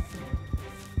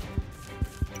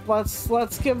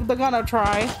 Let's give the gun a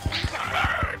try.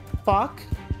 Fuck.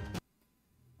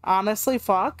 Honestly,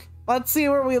 fuck. Let's see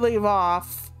where we leave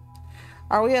off.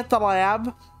 Are we at the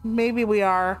lab? Maybe we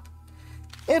are.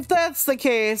 If that's the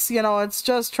case, you know, it's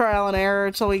just trial and error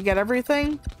until we get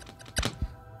everything.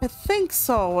 I think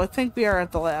so. I think we are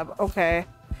at the lab. Okay.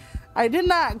 I did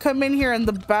not come in here in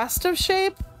the best of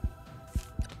shape.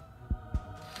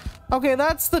 Okay,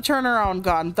 that's the turnaround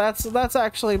gun. That's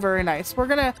actually very nice. We're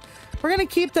gonna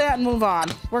keep that and move on.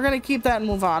 We're gonna keep that and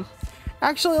move on.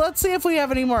 Actually, let's see if we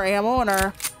have any more ammo in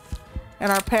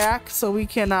our pack so we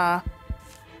can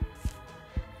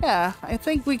yeah, I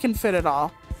think we can fit it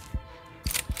all.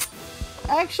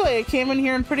 Actually, I came in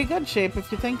here in pretty good shape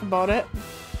if you think about it.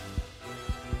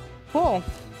 Cool.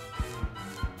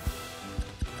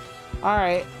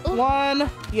 Alright, one,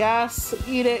 yes,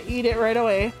 eat it right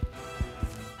away.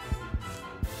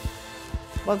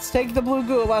 Let's take the blue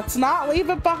goo. Let's not leave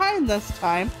it behind this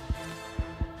time.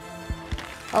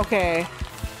 Okay.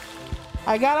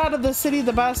 I got out of the city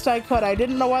the best I could. I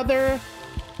didn't know whether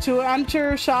to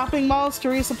enter shopping malls to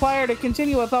resupply or to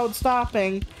continue without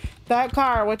stopping. That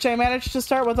car, which I managed to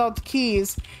start without the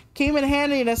keys, came in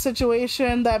handy in a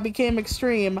situation that became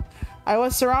extreme. I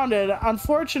was surrounded.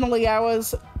 Unfortunately, I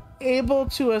was able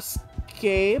to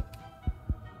escape.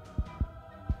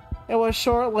 It was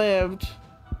short-lived.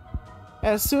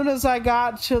 As soon as I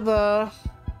got to the...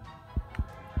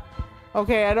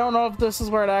 Okay, I don't know if this is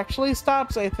where it actually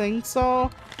stops. I think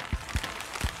so.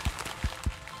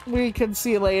 We can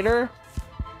see later.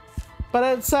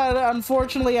 But it said,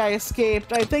 unfortunately, I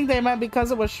escaped. I think they meant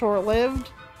because it was short-lived.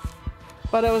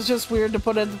 But it was just weird to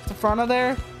put it at the front of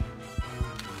there.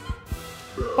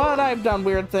 But I've done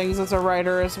weird things as a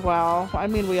writer as well. I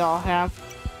mean, we all have.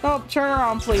 Nope, turn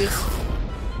around, please.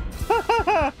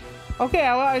 Okay,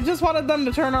 I just wanted them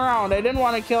to turn around. I didn't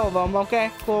want to kill them. Okay,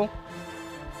 cool.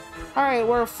 Alright,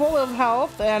 we're full of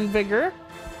health and vigor.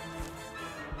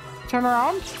 Turn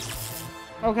around.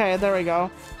 Okay, there we go.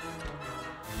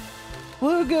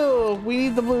 Blue goo! We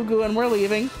need the blue goo and we're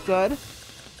leaving. Good.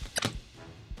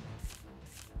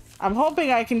 I'm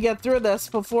hoping I can get through this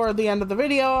before the end of the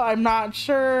video. I'm not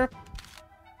sure.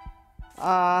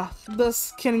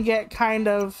 This can get kind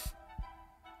of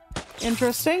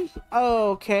interesting.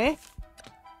 Okay.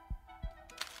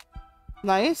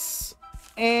 Nice.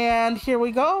 And here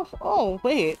we go. Oh,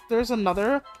 wait. There's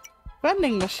another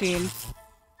vending machine.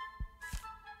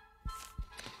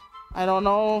 I don't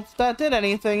know if that did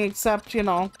anything except, you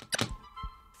know,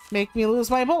 make me lose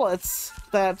my bullets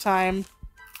that time.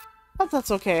 But that's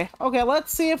okay. Okay,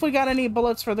 let's see if we got any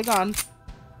bullets for the gun.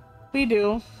 We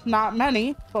do. Not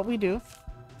many, but we do.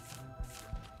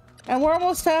 And we're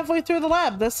almost halfway through the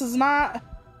lab. This is not...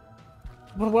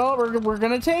 Well, we're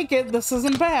gonna take it. This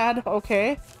isn't bad.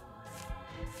 Okay.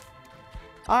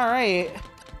 Alright.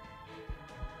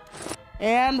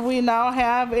 And we now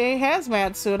have a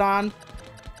hazmat suit on.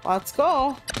 Let's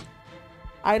go.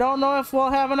 I don't know if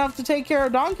we'll have enough to take care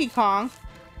of Donkey Kong.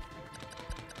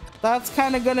 That's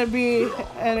kind of gonna be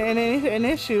an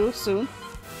issue soon.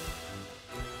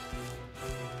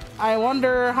 I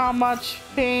wonder how much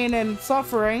pain and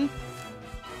suffering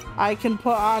I can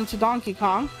put onto Donkey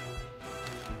Kong.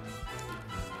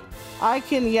 I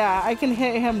can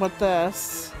hit him with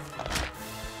this.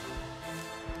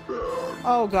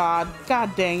 Oh god.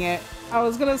 God dang it. I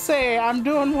was gonna say, I'm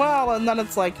doing well, and then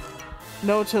it's like,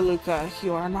 no, Toluca,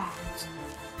 you are not.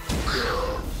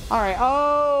 Alright,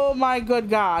 oh my good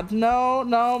god. No,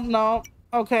 no, no.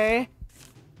 Okay.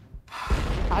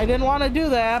 I didn't want to do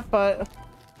that, but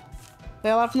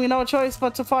they left me no choice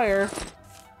but to fire.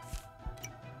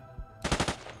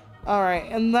 Alright,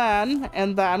 and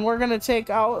then we're gonna take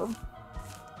out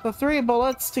the 3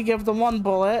 bullets to give them 1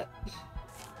 bullet.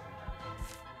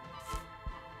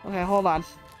 Okay, hold on.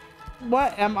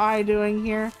 What am I doing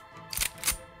here?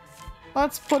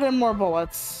 Let's put in more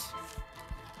bullets.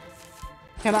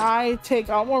 Can I take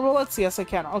out more bullets? Yes, I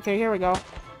can. Okay, here we go.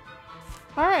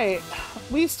 Alright.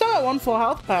 We still have 1 full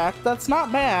health pack. That's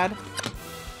not bad.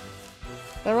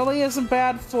 That really isn't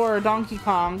bad for Donkey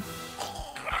Kong.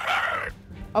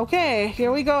 Okay,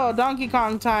 here we go. Donkey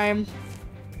Kong time.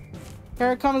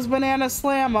 Here comes Banana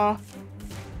Slamma.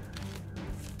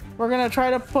 We're gonna try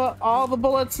to put all the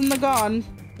bullets in the gun.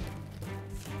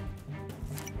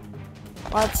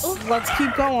 Let's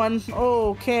keep going.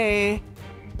 Okay.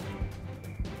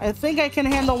 I think I can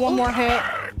handle 1 more hit.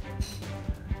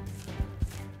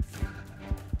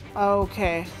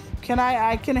 Okay.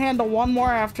 I can handle 1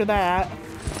 more after that.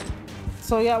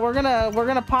 So yeah, we're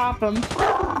gonna pop him.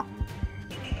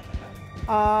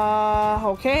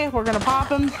 Okay, we're gonna pop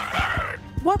him.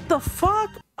 What the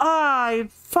fuck? I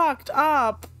fucked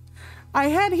up. I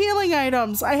had healing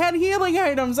items. I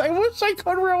wish I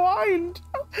could rewind.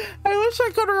 I wish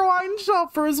I could rewind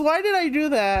Shelpers. Why did I do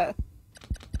that?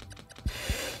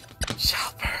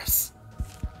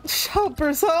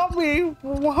 Shelpers, help me.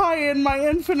 Why in my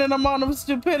infinite amount of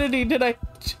stupidity did I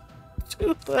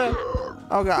do that?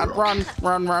 Oh god, run.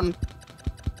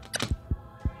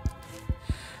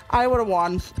 I would have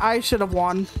won. I should have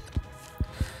won.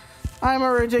 I'm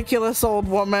a ridiculous old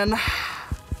woman.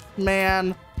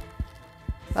 Man.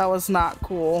 That was not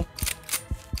cool.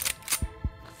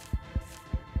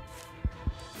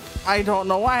 I don't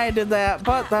know why I did that,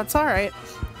 but that's alright.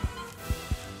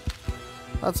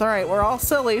 That's alright. We're all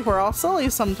silly. We're all silly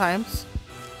sometimes.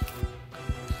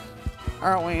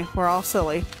 Aren't we? We're all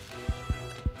silly.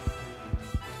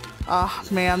 Ah,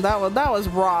 man, that was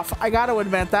rough. I gotta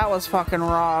admit, that was fucking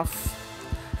rough.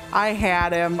 I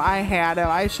had him.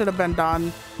 I should have been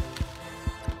done.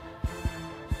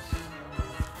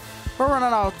 We're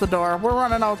running out the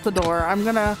door. I'm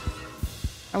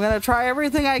gonna try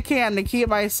everything I can to keep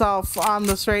myself on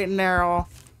the straight and narrow.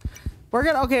 We're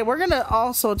gonna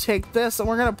also take this and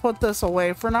we're gonna put this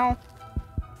away for now.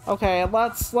 Okay,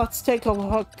 let's take a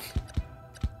look.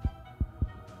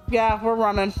 Yeah, we're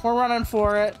running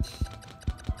for it.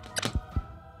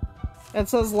 It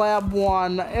says lab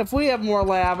 1. If we have more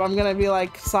lab, I'm gonna be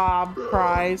like sob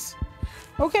cries.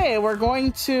 Okay, we're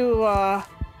going to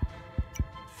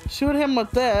shoot him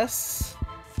with this.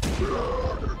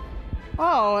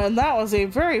 Oh, and that was a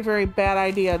very, very bad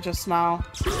idea just now.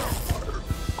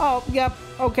 Oh, yep,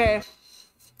 okay.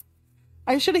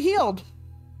 I should have healed.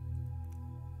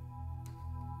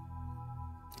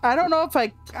 I don't know if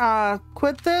I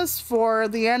quit this for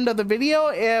the end of the video,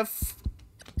 if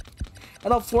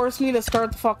it'll force me to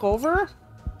start the fuck over.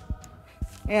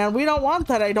 And we don't want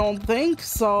that, I don't think.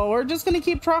 So we're just gonna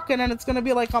keep trucking, and it's gonna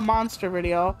be like a monster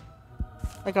video.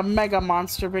 Like a mega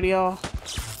monster video.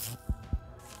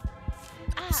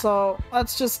 So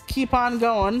let's just keep on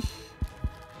going.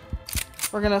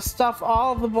 We're gonna stuff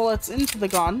all of the bullets into the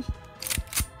gun.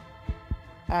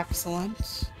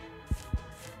 Excellent.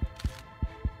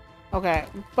 Okay,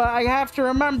 but I have to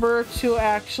remember to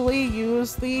actually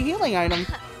use the healing item.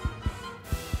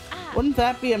 Wouldn't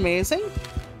that be amazing?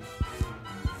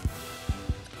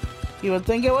 You would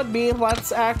think it would be.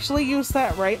 Let's actually use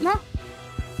that right now.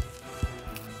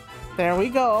 There we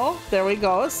go. There we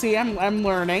go. See, I'm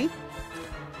learning.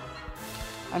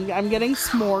 I'm getting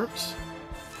smart.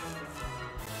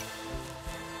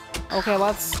 Okay,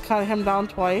 let's cut him down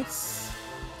twice.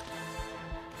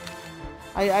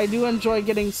 I do enjoy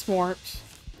getting smart.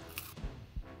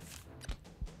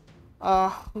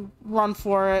 Run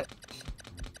for it.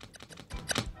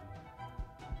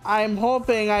 I'm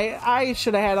hoping I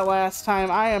should have had it last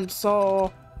time. I am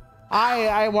so...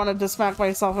 I wanted to smack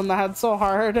myself in the head so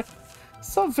hard.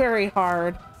 So very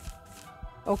hard.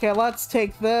 Okay, let's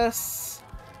take this.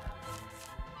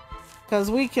 Because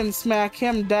we can smack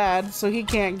him dead, so he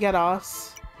can't get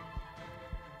us.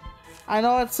 I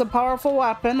know it's a powerful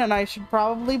weapon, and I should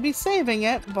probably be saving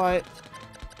it, but...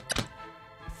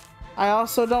 I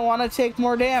also don't want to take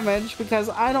more damage, because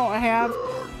I don't have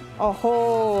a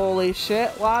holy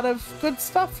shit lot of good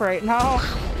stuff right now.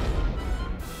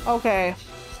 Okay.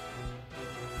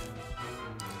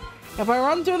 If I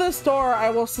run through this door, I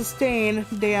will sustain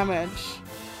damage.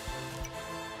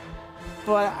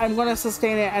 But I'm going to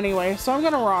sustain it anyway, so I'm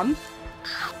going to run.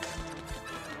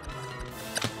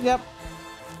 Yep.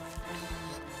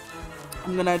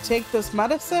 I'm going to take this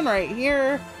medicine right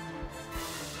here.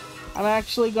 I'm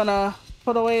actually going to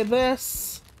put away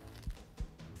this.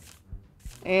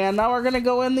 And now we're going to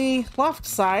go in the left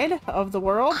side of the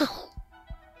world.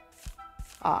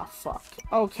 Ah, fuck.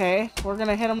 Okay, we're going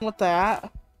to hit him with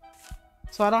that.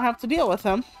 So I don't have to deal with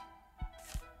him.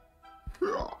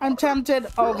 I'm tempted.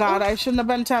 Oh god, I shouldn't have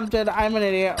been tempted. I'm an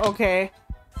idiot. Okay.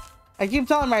 I keep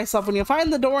telling myself, when you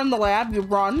find the door in the lab, you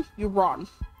run. You run.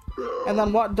 And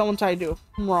then what don't I do?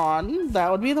 Run.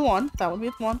 That would be the one. That would be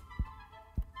the one.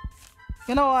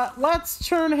 You know what? Let's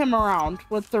turn him around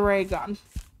with the ray gun.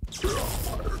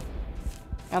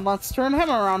 And let's turn him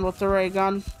around with the ray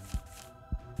gun.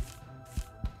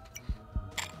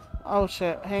 Oh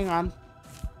shit, hang on.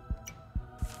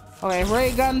 Okay,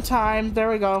 ray gun time.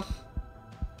 There we go.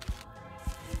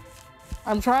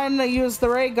 I'm trying to use the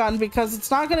ray gun because it's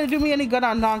not going to do me any good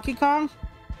on Donkey Kong.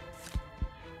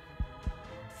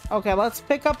 Okay, let's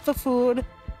pick up the food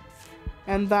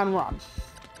and then run.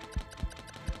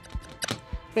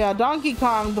 But yeah, Donkey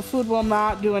Kong, the food will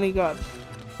not do any good.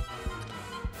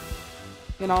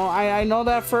 You know, I know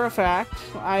that for a fact.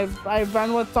 I've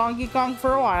been with Donkey Kong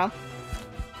for a while.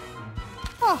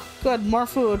 Oh, good. More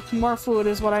food. More food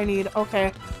is what I need.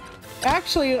 Okay.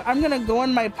 Actually, I'm going to go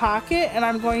in my pocket and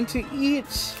I'm going to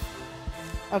eat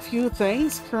a few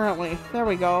things currently. There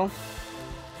we go.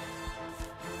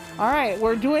 Alright,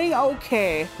 we're doing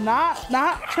okay. Not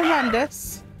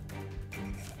tremendous,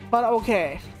 but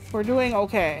okay. We're doing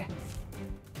okay.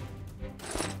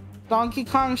 Donkey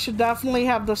Kong should definitely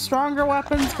have the stronger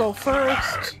weapons go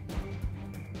first.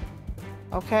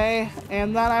 Okay,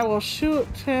 and then I will shoot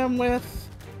him with...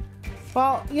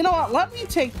 Well, you know what? Let me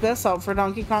take this out for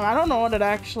Donkey Kong. I don't know what it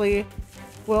actually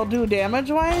will do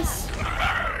damage-wise.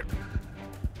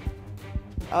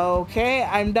 Okay,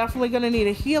 I'm definitely going to need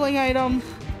a healing item.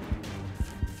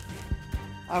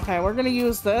 Okay, we're going to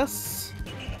use this.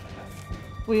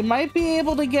 We might be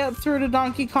able to get through to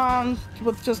Donkey Kong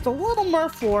with just a little more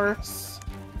force.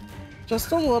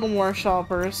 Just a little more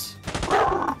sharpers.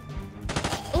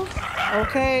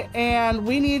 Okay, and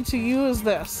we need to use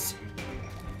this.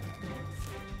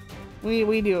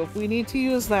 We do. We need to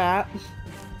use that.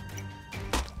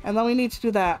 And then we need to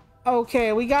do that.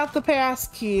 Okay, we got the pass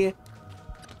key.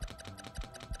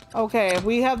 Okay,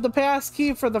 we have the pass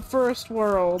key for the first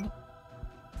world.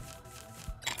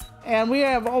 And we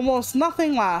have almost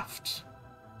nothing left.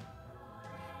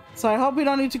 So I hope we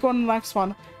don't need to go to the next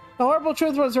one. The horrible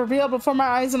truth was revealed before my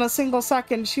eyes in a single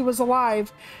second. She was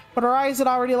alive, but her eyes had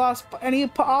already lost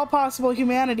all possible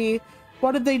humanity.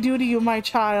 What did they do to you, my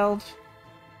child?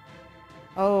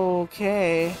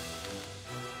 Okay.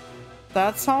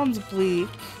 That sounds bleak.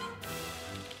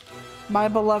 My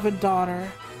beloved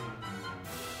daughter.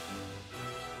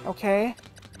 Okay.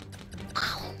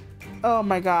 Oh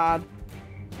my god.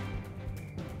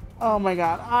 Oh my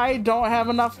god. I don't have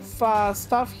enough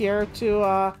stuff here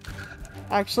to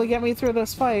actually get me through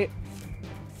this fight.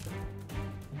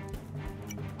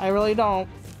 I really don't.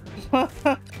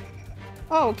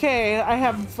 Okay, I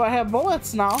have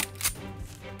bullets now.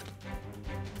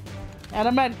 And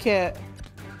a med kit.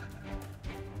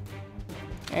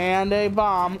 And a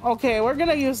bomb. Okay, we're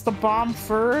gonna use the bomb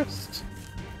first.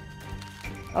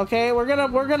 Okay, we're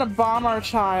gonna bomb our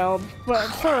child, but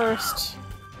first.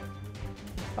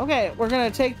 Okay, we're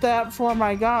gonna take that for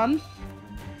my gun.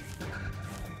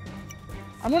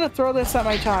 I'm gonna throw this at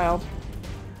my child.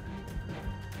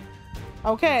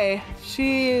 Okay,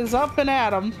 she's up and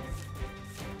at him.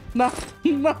 No,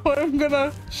 no, I'm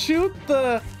gonna shoot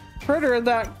the critter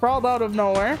that crawled out of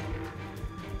nowhere.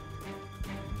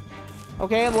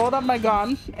 Okay, load up my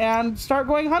gun and start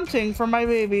going hunting for my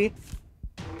baby.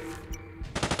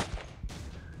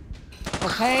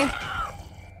 Okay.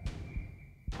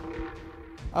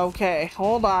 Okay,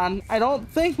 hold on. I don't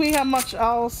think we have much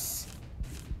else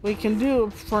we can do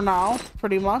for now,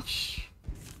 pretty much.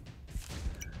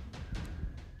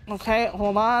 Okay,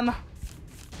 hold on.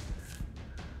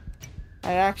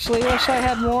 I actually wish I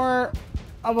had more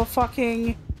of a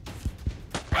fucking...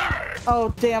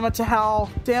 Oh, damn it to hell.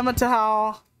 Damn it to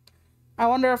hell. I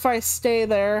wonder if I stay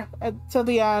there to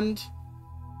the end.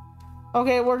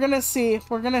 Okay, we're gonna see.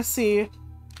 We're gonna see.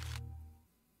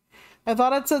 I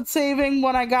thought it said saving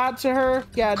when I got to her.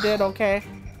 Yeah, it did. Okay.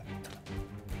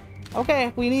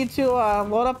 Okay, we need to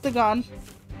load up the gun.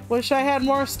 Wish I had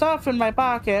more stuff in my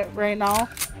pocket right now,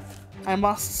 I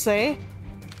must say.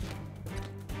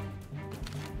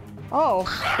 Oh,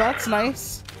 that's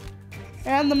nice.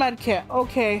 And the med kit.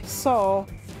 Okay, so...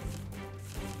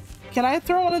 Can I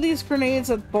throw one of these grenades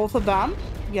at both of them?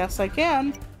 Yes, I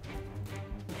can.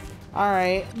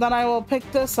 Alright, then I will pick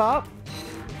this up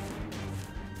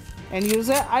and use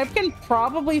it. I can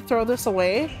probably throw this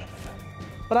away,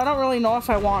 but I don't really know if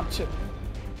I want to.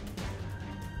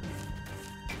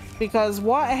 Because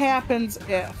what happens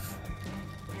if...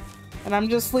 And I'm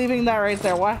just leaving that right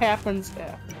there. What happens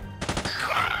if...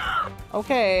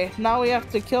 Okay, now we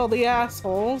have to kill the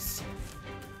assholes.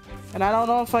 And I don't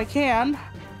know if I can.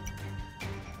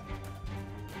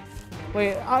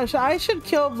 Wait, I should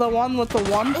kill the one with the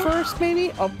one first,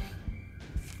 maybe? Oh.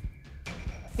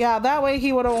 Yeah, that way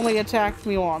he would have only attacked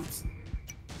me once.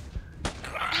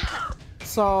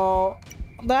 So,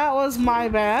 that was my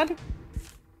bad.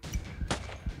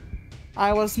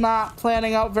 I was not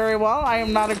planning out very well. I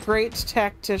am not a great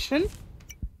tactician.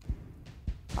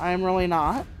 I am really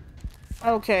not.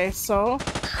 Okay, so...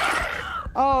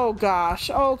 Oh gosh,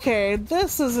 okay.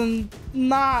 This isn't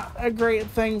not a great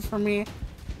thing for me.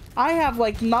 I have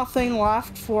like nothing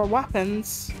left for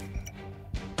weapons.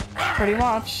 Pretty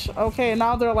much. Okay,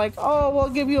 now they're like, oh, we'll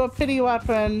give you a pity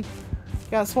weapon.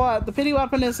 Guess what? The pity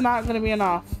weapon is not going to be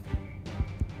enough.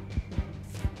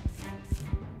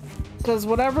 Because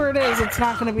whatever it is, it's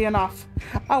not going to be enough.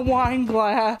 A wine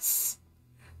glass.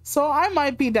 So I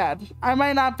might be dead. I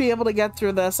might not be able to get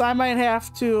through this. I might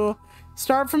have to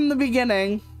start from the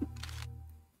beginning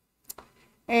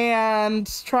and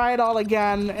try it all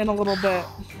again in a little bit.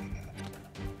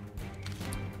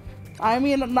 I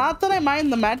mean, not that I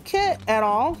mind the med kit at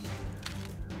all.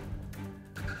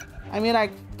 I mean, I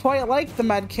quite like the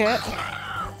med kit.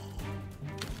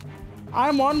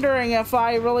 I'm wondering if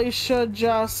I really should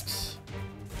just...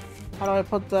 How do I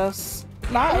put this?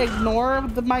 Not ignore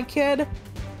my kid,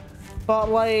 but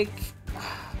like...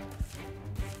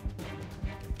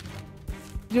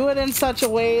 do it in such a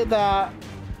way that...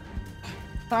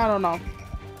 I don't know.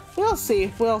 We'll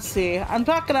see. We'll see. I'm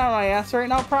talking out of my ass right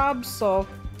now, probs, so...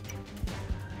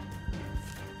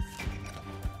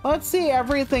 Let's see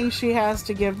everything she has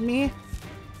to give me.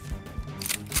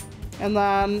 And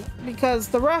then, because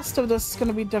the rest of this is going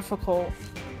to be difficult.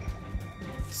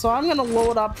 So I'm going to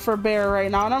load up for Bear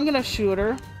right now, and I'm going to shoot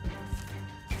her.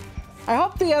 I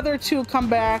hope the other two come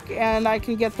back, and I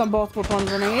can get them both with one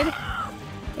grenade.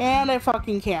 And I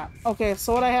fucking can't. Okay,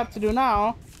 so what I have to do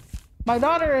now... My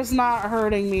daughter is not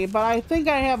hurting me, but I think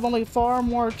I have only 4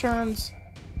 more turns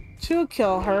to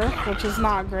kill her, which is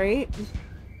not great.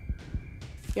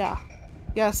 Yeah.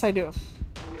 Yes, I do.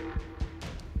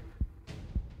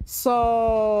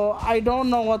 So, I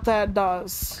don't know what that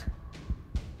does.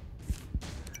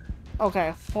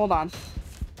 Okay, hold on.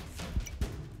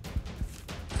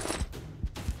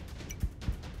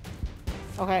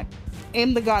 Okay.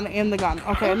 Aim the gun, aim the gun.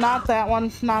 Okay, not that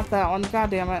one, not that one. God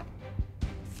damn it.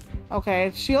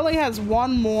 Okay, she only has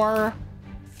one more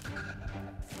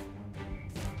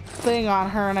thing on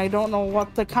her, and I don't know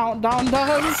what the countdown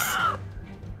does.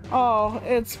 Oh,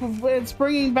 it's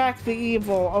bringing back the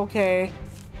evil. Okay.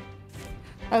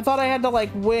 I thought I had to, like,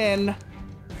 win.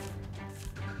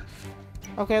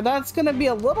 Okay, that's gonna be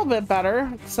a little bit better,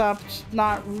 except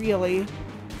not really.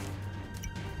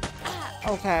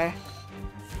 Okay.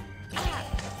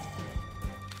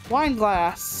 Wine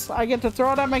glass. I get to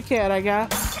throw it at my kid, I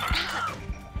guess.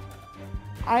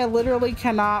 I literally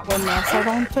cannot win this, I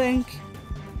don't think.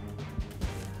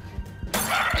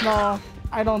 No,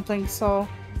 I don't think so.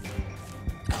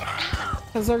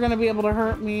 Because they're going to be able to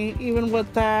hurt me even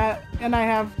with that. And I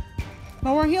have no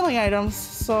more healing items.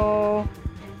 So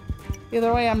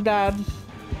either way, I'm dead.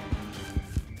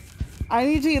 I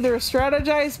need to either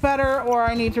strategize better or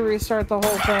I need to restart the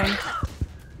whole thing.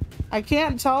 I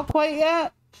can't tell quite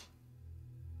yet.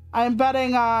 I'm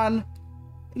betting on...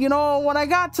 You know, when I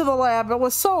got to the lab, it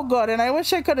was so good. And I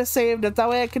wish I could have saved it. That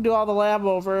way I could do all the lab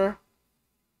over.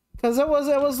 Because it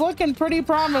was looking pretty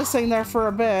promising there for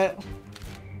a bit.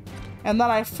 And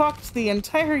then I fucked the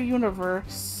entire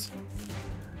universe.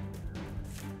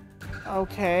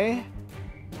 Okay.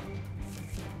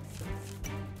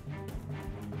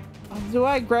 Do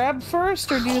I grab first,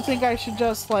 or do you think I should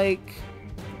just, like...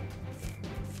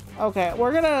 Okay,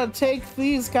 we're gonna take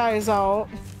these guys out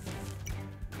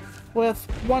with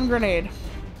one grenade.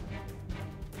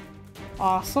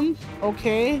 Awesome.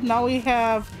 Okay, now we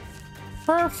have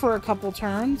her for a couple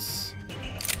turns.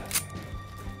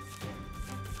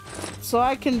 So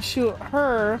I can shoot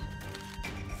her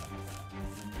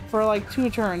for like 2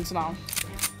 turns now.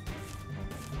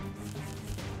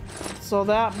 So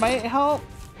that might help.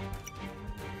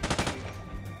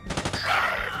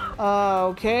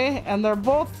 Okay, and they're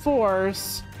both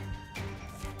 4s.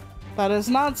 That is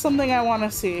not something I want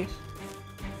to see.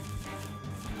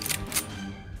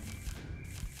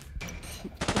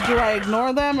 Do I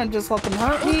ignore them and just let them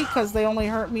hurt me? Because they only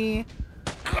hurt me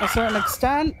a certain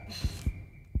extent.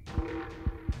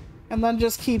 And then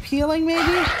just keep healing,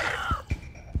 maybe?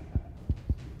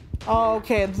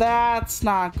 Okay, that's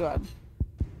not good.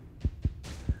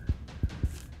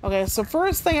 Okay, so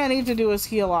first thing I need to do is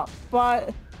heal up.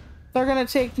 But they're going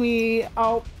to take me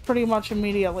out pretty much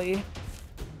immediately.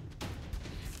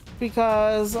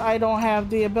 Because I don't have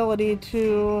the ability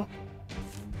to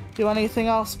do anything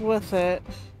else with it.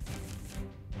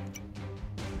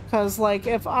 Because, like,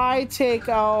 if I take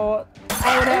out...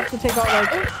 I would have to take out,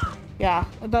 like... Yeah,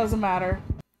 it doesn't matter.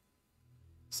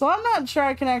 So I'm not sure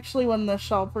I can actually win this,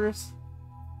 Shelpers.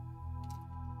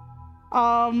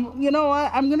 You know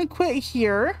what? I'm gonna quit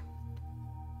here.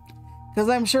 Because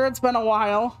I'm sure it's been a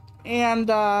while. And,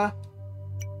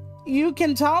 you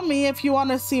can tell me if you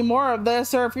want to see more of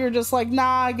this, or if you're just like,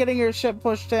 nah, getting your shit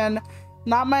pushed in.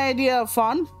 Not my idea of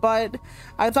fun, but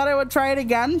I thought I would try it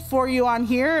again for you on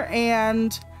here,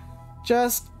 and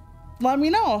just let me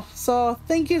know. So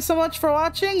thank you so much for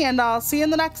watching, and I'll see you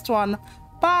in the next one.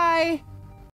 Bye!